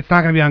 It's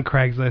not going to be on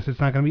Craigslist. It's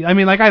not going to be... I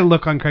mean, like, I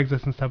look on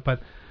Craigslist and stuff, but...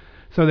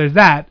 So there's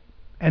that.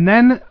 And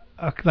then,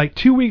 like,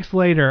 2 weeks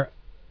later,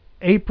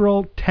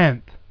 April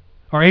 10th,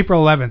 or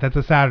April 11th, that's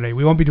a Saturday.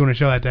 We won't be doing a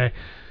show that day.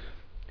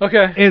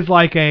 Okay. Is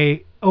like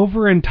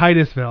over in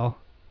Titusville,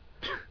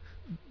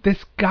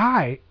 this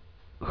guy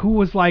who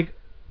was, like,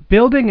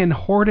 building and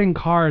hoarding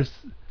cars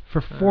for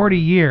 40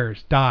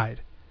 years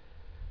died.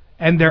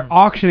 And they're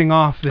auctioning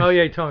off this... Oh,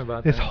 yeah, you told me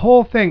about this that.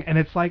 whole thing, and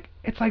it's like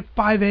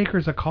 5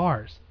 acres of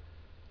cars.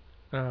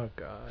 Oh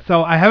God!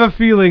 So I have a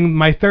feeling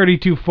my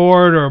 32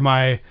 Ford or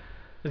my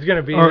it's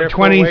gonna be or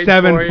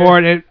 27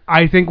 Ford.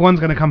 I think one's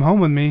gonna come home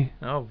with me.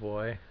 Oh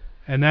boy!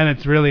 And then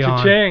it's really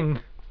Cha-ching.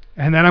 on.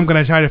 And then I'm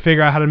gonna try to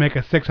figure out how to make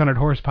a 600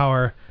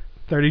 horsepower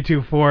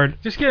 32 Ford.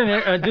 Just get an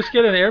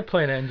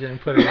airplane engine and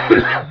put it on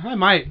there. I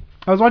might.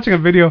 I was watching a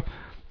video.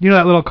 You know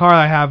that little car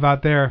I have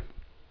out there.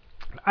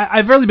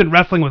 I've really been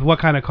wrestling with what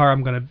kind of car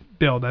I'm going to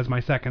build as my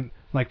second,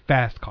 like,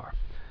 fast car.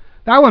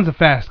 That one's a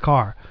fast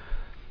car.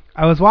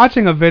 I was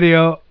watching a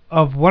video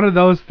of one of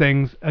those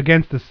things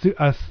against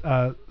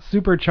a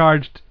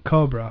supercharged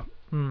Cobra.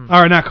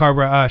 Or not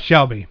Cobra,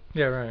 Shelby.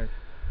 Yeah, right.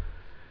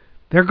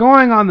 They're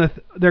going on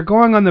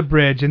the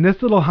bridge, and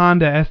this little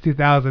Honda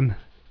S2000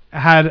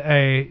 had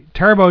a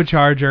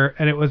turbocharger,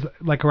 and it was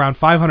like around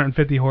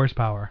 550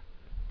 horsepower.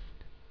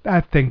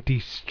 That thing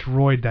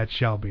destroyed that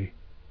Shelby.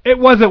 It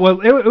was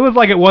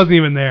like it wasn't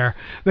even there.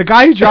 The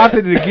guy dropped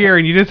it into gear,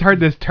 and you just heard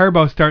this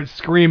turbo start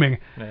screaming.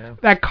 Yeah.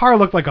 That car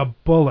looked like a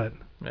bullet.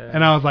 Yeah.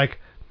 And I was like,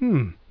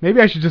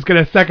 maybe I should just get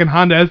a second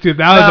Honda S2000.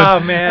 Oh,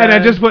 man. And I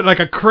just put like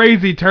a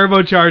crazy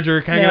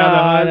turbocharger hanging out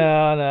of the hood.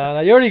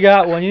 No. You already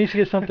got one. You need to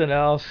get something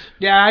else.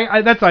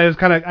 Yeah, that's why I was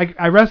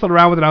I wrestled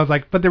around with it. I was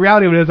like, but the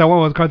reality of it is I want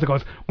one of those cars that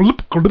goes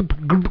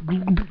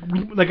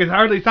like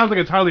it sounds like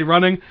it's hardly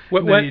running.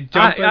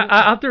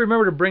 I have to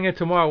remember to bring it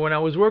tomorrow. When I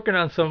was working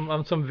on some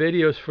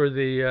videos for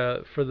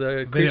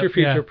the Creature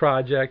Feature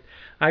project,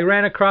 I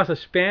ran across a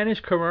Spanish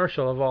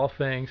commercial of all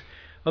things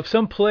of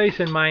some place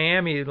in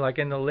Miami, like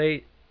in the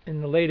late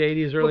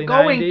 80s, early 90s.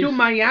 We're going to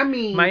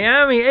Miami.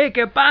 Hey,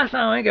 ¿qué pasa?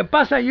 ¿Qué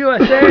pasa,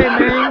 USA,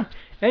 man?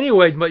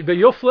 Anyway, but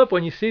you'll flip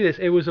when you see this.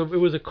 It was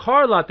a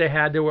car lot they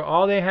had.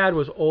 All they had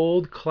was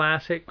old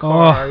classic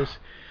cars.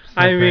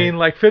 I mean,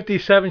 like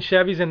 57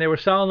 Chevys, and they were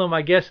selling them,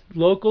 I guess,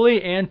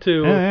 locally and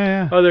to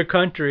other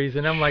countries.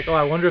 And I'm like,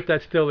 I wonder if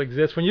that still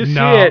exists. When you see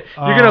it,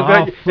 you're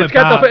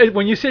gonna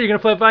when you see it, you're gonna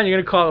flip out. And you're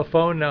gonna call a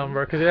phone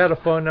number because it had a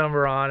phone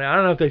number on it. I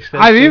don't know if they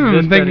still. I've even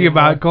been thinking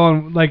about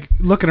going, like,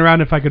 looking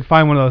around if I could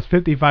find one of those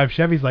 55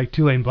 Chevys, like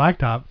 2-lane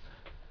blacktop.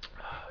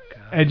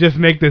 And just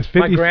make this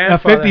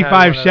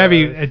 55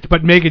 Chevy,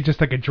 but make it just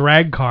like a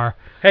drag car.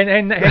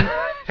 And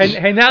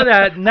now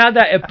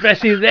that El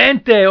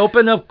Presidente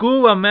opened up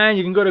Cuba, man,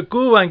 you can go to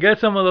Cuba and get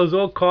some of those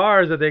old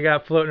cars that they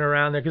got floating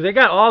around there because they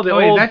got all the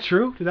old. Is that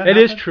true? It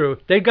is true.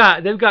 They've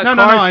got cars. No.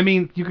 I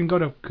mean, you can go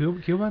to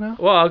Cuba now.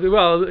 Well.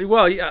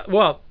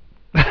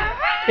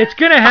 It's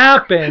gonna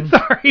happen.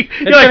 Sorry,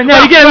 you're getting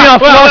me all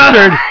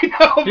flustered.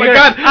 Oh my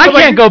God! I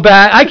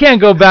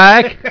can't go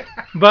back,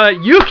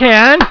 but you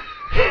can.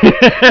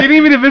 You need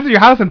me to visit your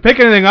house and pick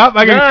anything up?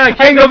 I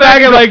can't go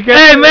back and like.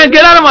 Hey man,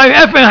 get out of my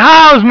effing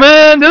house,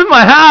 man! This is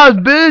my house,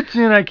 bitch,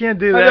 and I can't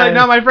do that. Like,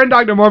 no, my friend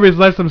Dr. Morbius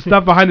left some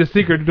stuff behind the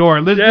secret door.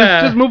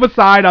 Just move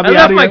aside. I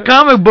left my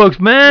comic books,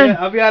 man.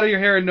 Yeah, I'll be out of your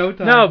hair in no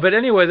time. No, but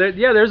anyway,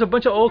 there's a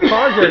bunch of old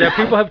cars there that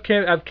people have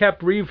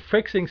kept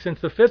refixing since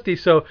the 50s.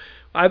 So.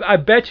 I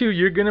bet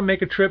you're going to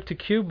make a trip to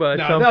Cuba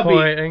at some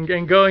point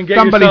and go and get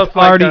yourself somebody's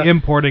already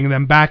importing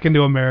them back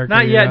into America.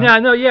 Not yet.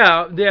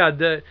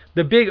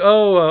 The Big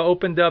O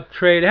opened up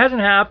trade. It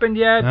hasn't happened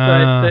yet,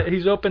 but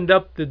he's opened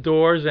up the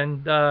doors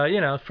and,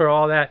 for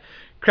all that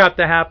crap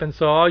to happen.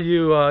 So all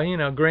you,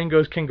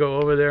 gringos can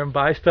go over there and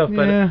buy stuff.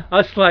 But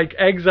us, like,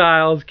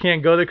 exiles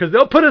can't go there because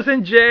they'll put us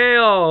in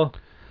jail.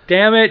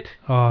 Damn it.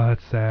 Oh,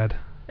 that's sad.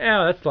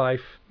 Yeah, that's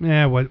life.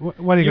 Yeah, what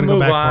are you going to go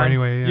back for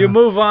anyway? Yeah. You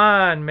move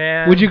on,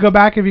 man. Would you go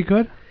back if you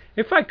could?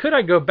 If I could,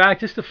 I'd go back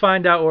just to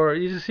find out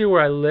just to see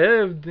where I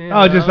lived.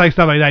 Just like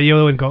stuff like that. You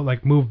wouldn't go,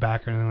 like, move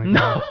back or anything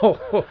like that.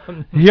 No.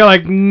 You're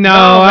like,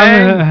 no.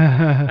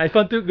 I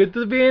felt too good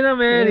to be in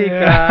America.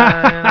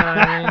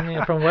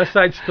 Yeah. From West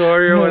Side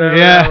Story or whatever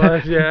that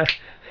was. Yeah.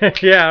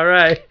 Yeah,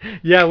 right.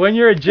 Yeah, when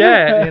you're a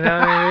jet, you know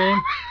what I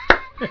mean?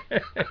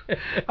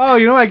 Oh,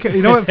 you know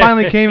what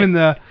finally came in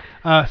the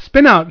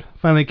Spin Out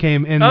finally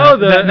came in the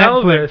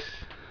Netflix. Elvis.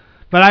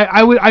 But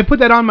I put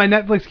that on my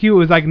Netflix queue. It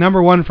was like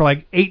 #1 for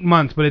like 8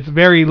 months, but it's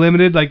very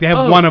limited. Like they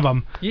have one of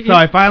them, so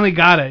I finally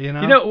got it. You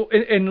know.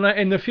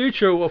 In the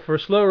future, for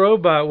Slow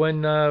Robot,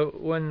 when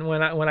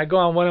I go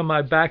on one of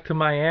my Back to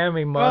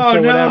Miami months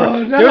or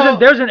whatever,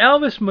 there's an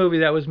Elvis movie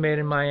that was made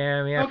in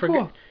Miami. I forget.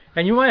 Cool.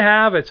 And you might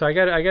have it, so I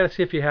gotta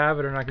see if you have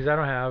it or not, because I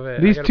don't have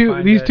it.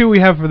 These two we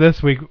have for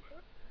this week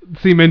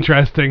seem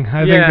interesting.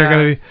 I think they're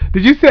gonna be.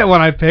 Did you see that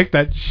one I picked?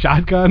 That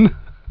shotgun.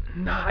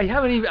 No, I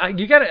haven't even.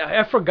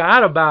 I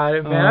forgot about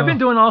it, man. I've been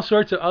doing all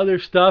sorts of other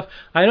stuff.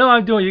 I know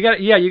I'm doing. You got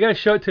to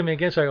show it to me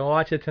again so I can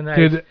watch it tonight.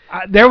 Dude,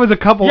 there was a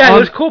couple. Yeah,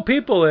 there's cool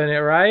people in it,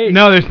 right?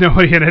 No, there's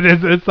nobody in it.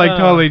 It's like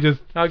totally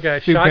just.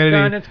 Okay,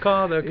 Shotgun. It's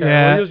called. Okay,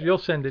 yeah. Well, you'll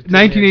send it to me.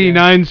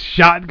 1989's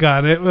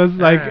Shotgun. It was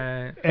like,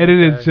 and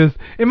it's just.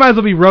 It might as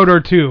well be Rotor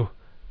 2.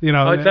 You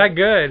know. Oh, it's that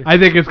good. I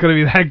think it's gonna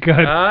be that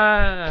good.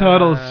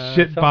 Total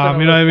shit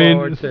bomb. You know what I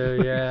mean?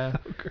 Yeah. So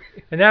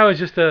and that was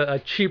just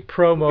a cheap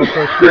promo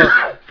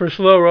for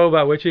Slow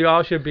Robot, which you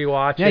all should be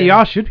watching. Yeah, you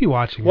all should be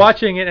watching.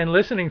 Watching it and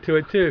listening to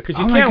it too, because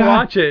you can't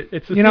watch it.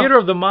 It's the theater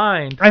of the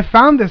mind. I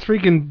found this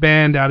freaking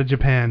band out of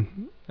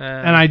Japan,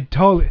 and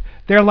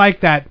they're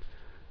like that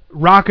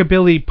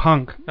rockabilly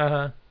punk.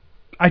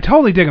 I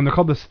totally dig them. They're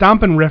called the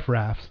Stompin' Riff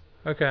Raffs.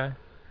 Okay.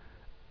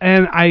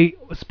 And I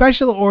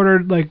special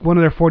ordered like one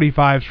of their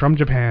 45s from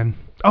Japan.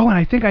 Oh, and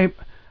I think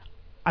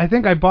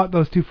I bought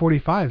those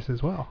 245s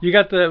as well. You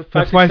got the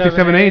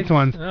 5.67/8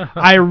 ones.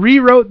 I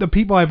rewrote the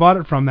people I bought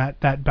it from that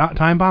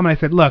time bomb, and I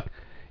said, look,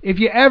 if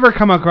you ever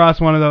come across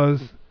one of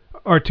those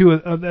or two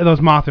of those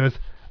Mothras,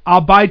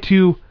 I'll buy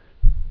 2.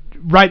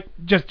 Right,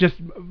 just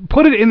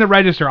put it in the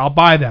register. I'll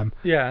buy them.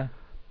 Yeah.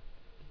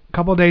 A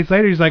couple of days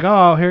later, he's like,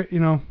 "Oh, here,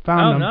 found them."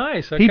 Oh,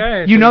 nice. Okay.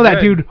 That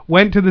dude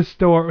went to the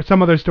store,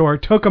 some other store,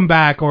 took them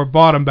back or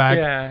bought them back.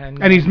 Yeah.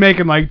 And he's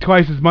making like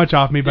twice as much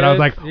off me. But I was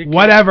like,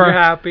 whatever. You're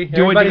happy.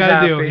 Do what you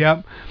gotta do.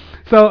 Yep.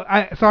 So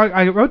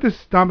I wrote this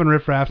Stompin'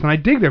 Riff Raffs, and I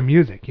dig their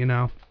music, And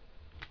I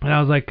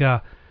was like,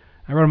 I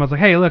wrote him. I was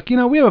like, "Hey, look,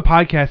 we have a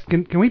podcast.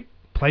 Can we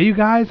play you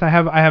guys? I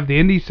have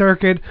the indie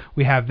circuit.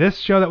 We have this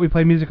show that we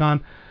play music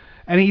on."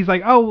 And he's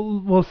like,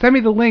 "Oh, well, send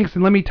me the links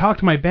and let me talk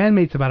to my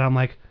bandmates about it." I'm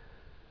like,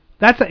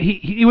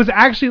 he was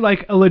actually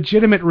like a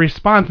legitimate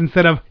response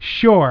instead of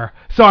sure.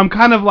 So I'm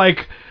kind of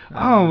like,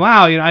 oh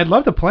wow, I'd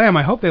love to play them.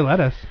 I hope they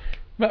let us.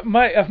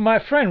 My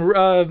friend,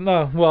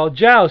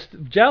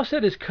 Joust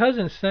said his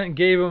cousin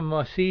gave him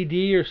a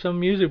CD or some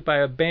music by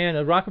a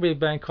rockabilly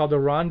band called the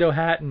Rondo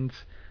Hattons.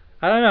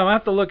 I don't know. I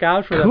have to look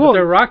out for them. But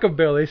they're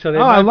rockabilly, so they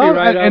might be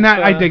right up. And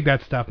I dig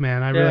that stuff,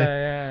 man. I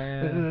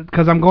really,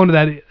 because I'm going to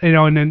that,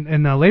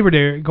 in Labor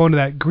Day, going to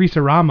that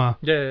Greaserama.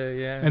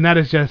 Yeah. And that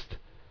is just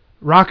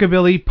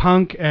rockabilly,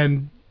 punk,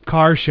 and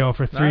car show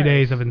for 3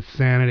 days of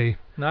insanity.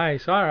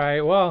 Nice. All right.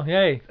 Well,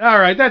 yay. All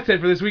right. That's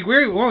it for this week.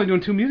 We're only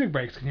doing 2 music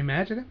breaks. Can you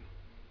imagine it?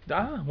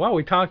 Wow.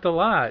 We talked a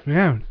lot.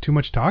 Yeah. Too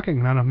much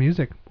talking, not enough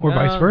music, or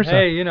vice versa.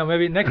 Hey,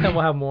 maybe next time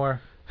we'll have more.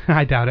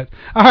 I doubt it.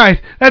 All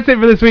right, that's it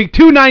for this week.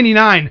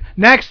 $2.99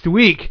 next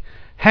week.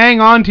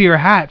 Hang on to your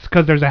hats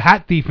because there's a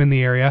hat thief in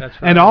the area,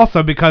 that's right. And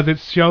also because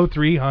it's show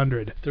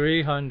 300.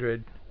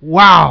 300.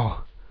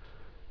 Wow.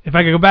 If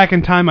I could go back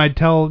in time, I'd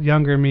tell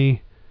younger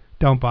me,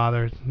 don't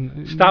bother.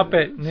 Stop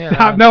it. Yeah.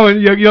 Stop. No,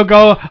 you'll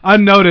go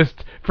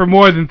unnoticed for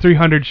more than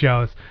 300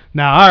 shows.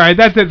 Now, all right,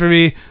 that's it for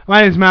me.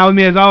 My name's Mal. With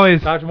me as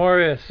always, Dr.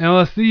 Morbius. And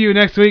we'll see you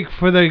next week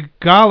for the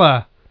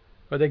gala.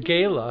 Or the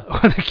gala.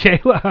 Or the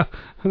gala.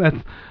 That's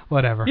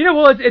whatever.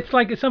 Well, it's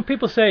like some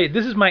people say,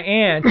 this is my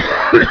aunt.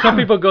 Some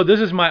people go, this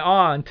is my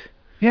aunt.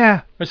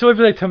 Yeah. Or some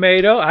people say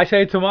tomato, I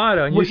say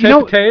tomato. And you say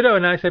potato,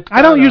 and I say potato.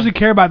 I don't usually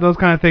care about those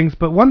kind of things,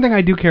 but one thing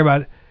I do care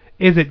about,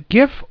 is it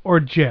GIF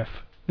or GIF?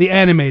 The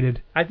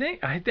animated.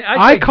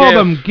 I call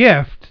them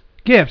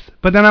GIFs,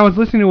 but then I was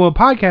listening to a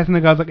podcast, and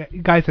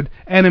the guy said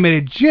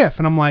animated GIF,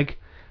 and I'm like...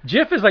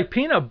 GIF is like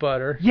peanut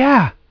butter.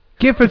 Yeah.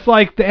 GIF is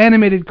like the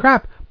animated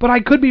crap. But I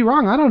could be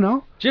wrong. I don't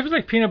know. GIF is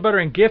like peanut butter,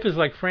 and GIF is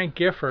like Frank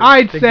Gifford.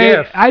 I'd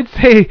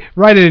say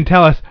write it and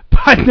tell us,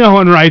 but no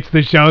one writes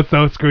the show,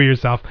 so screw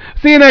yourself.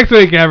 See you next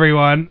week,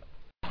 everyone.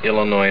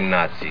 Illinois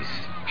Nazis.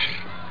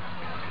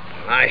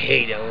 I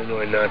hate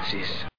Illinois Nazis.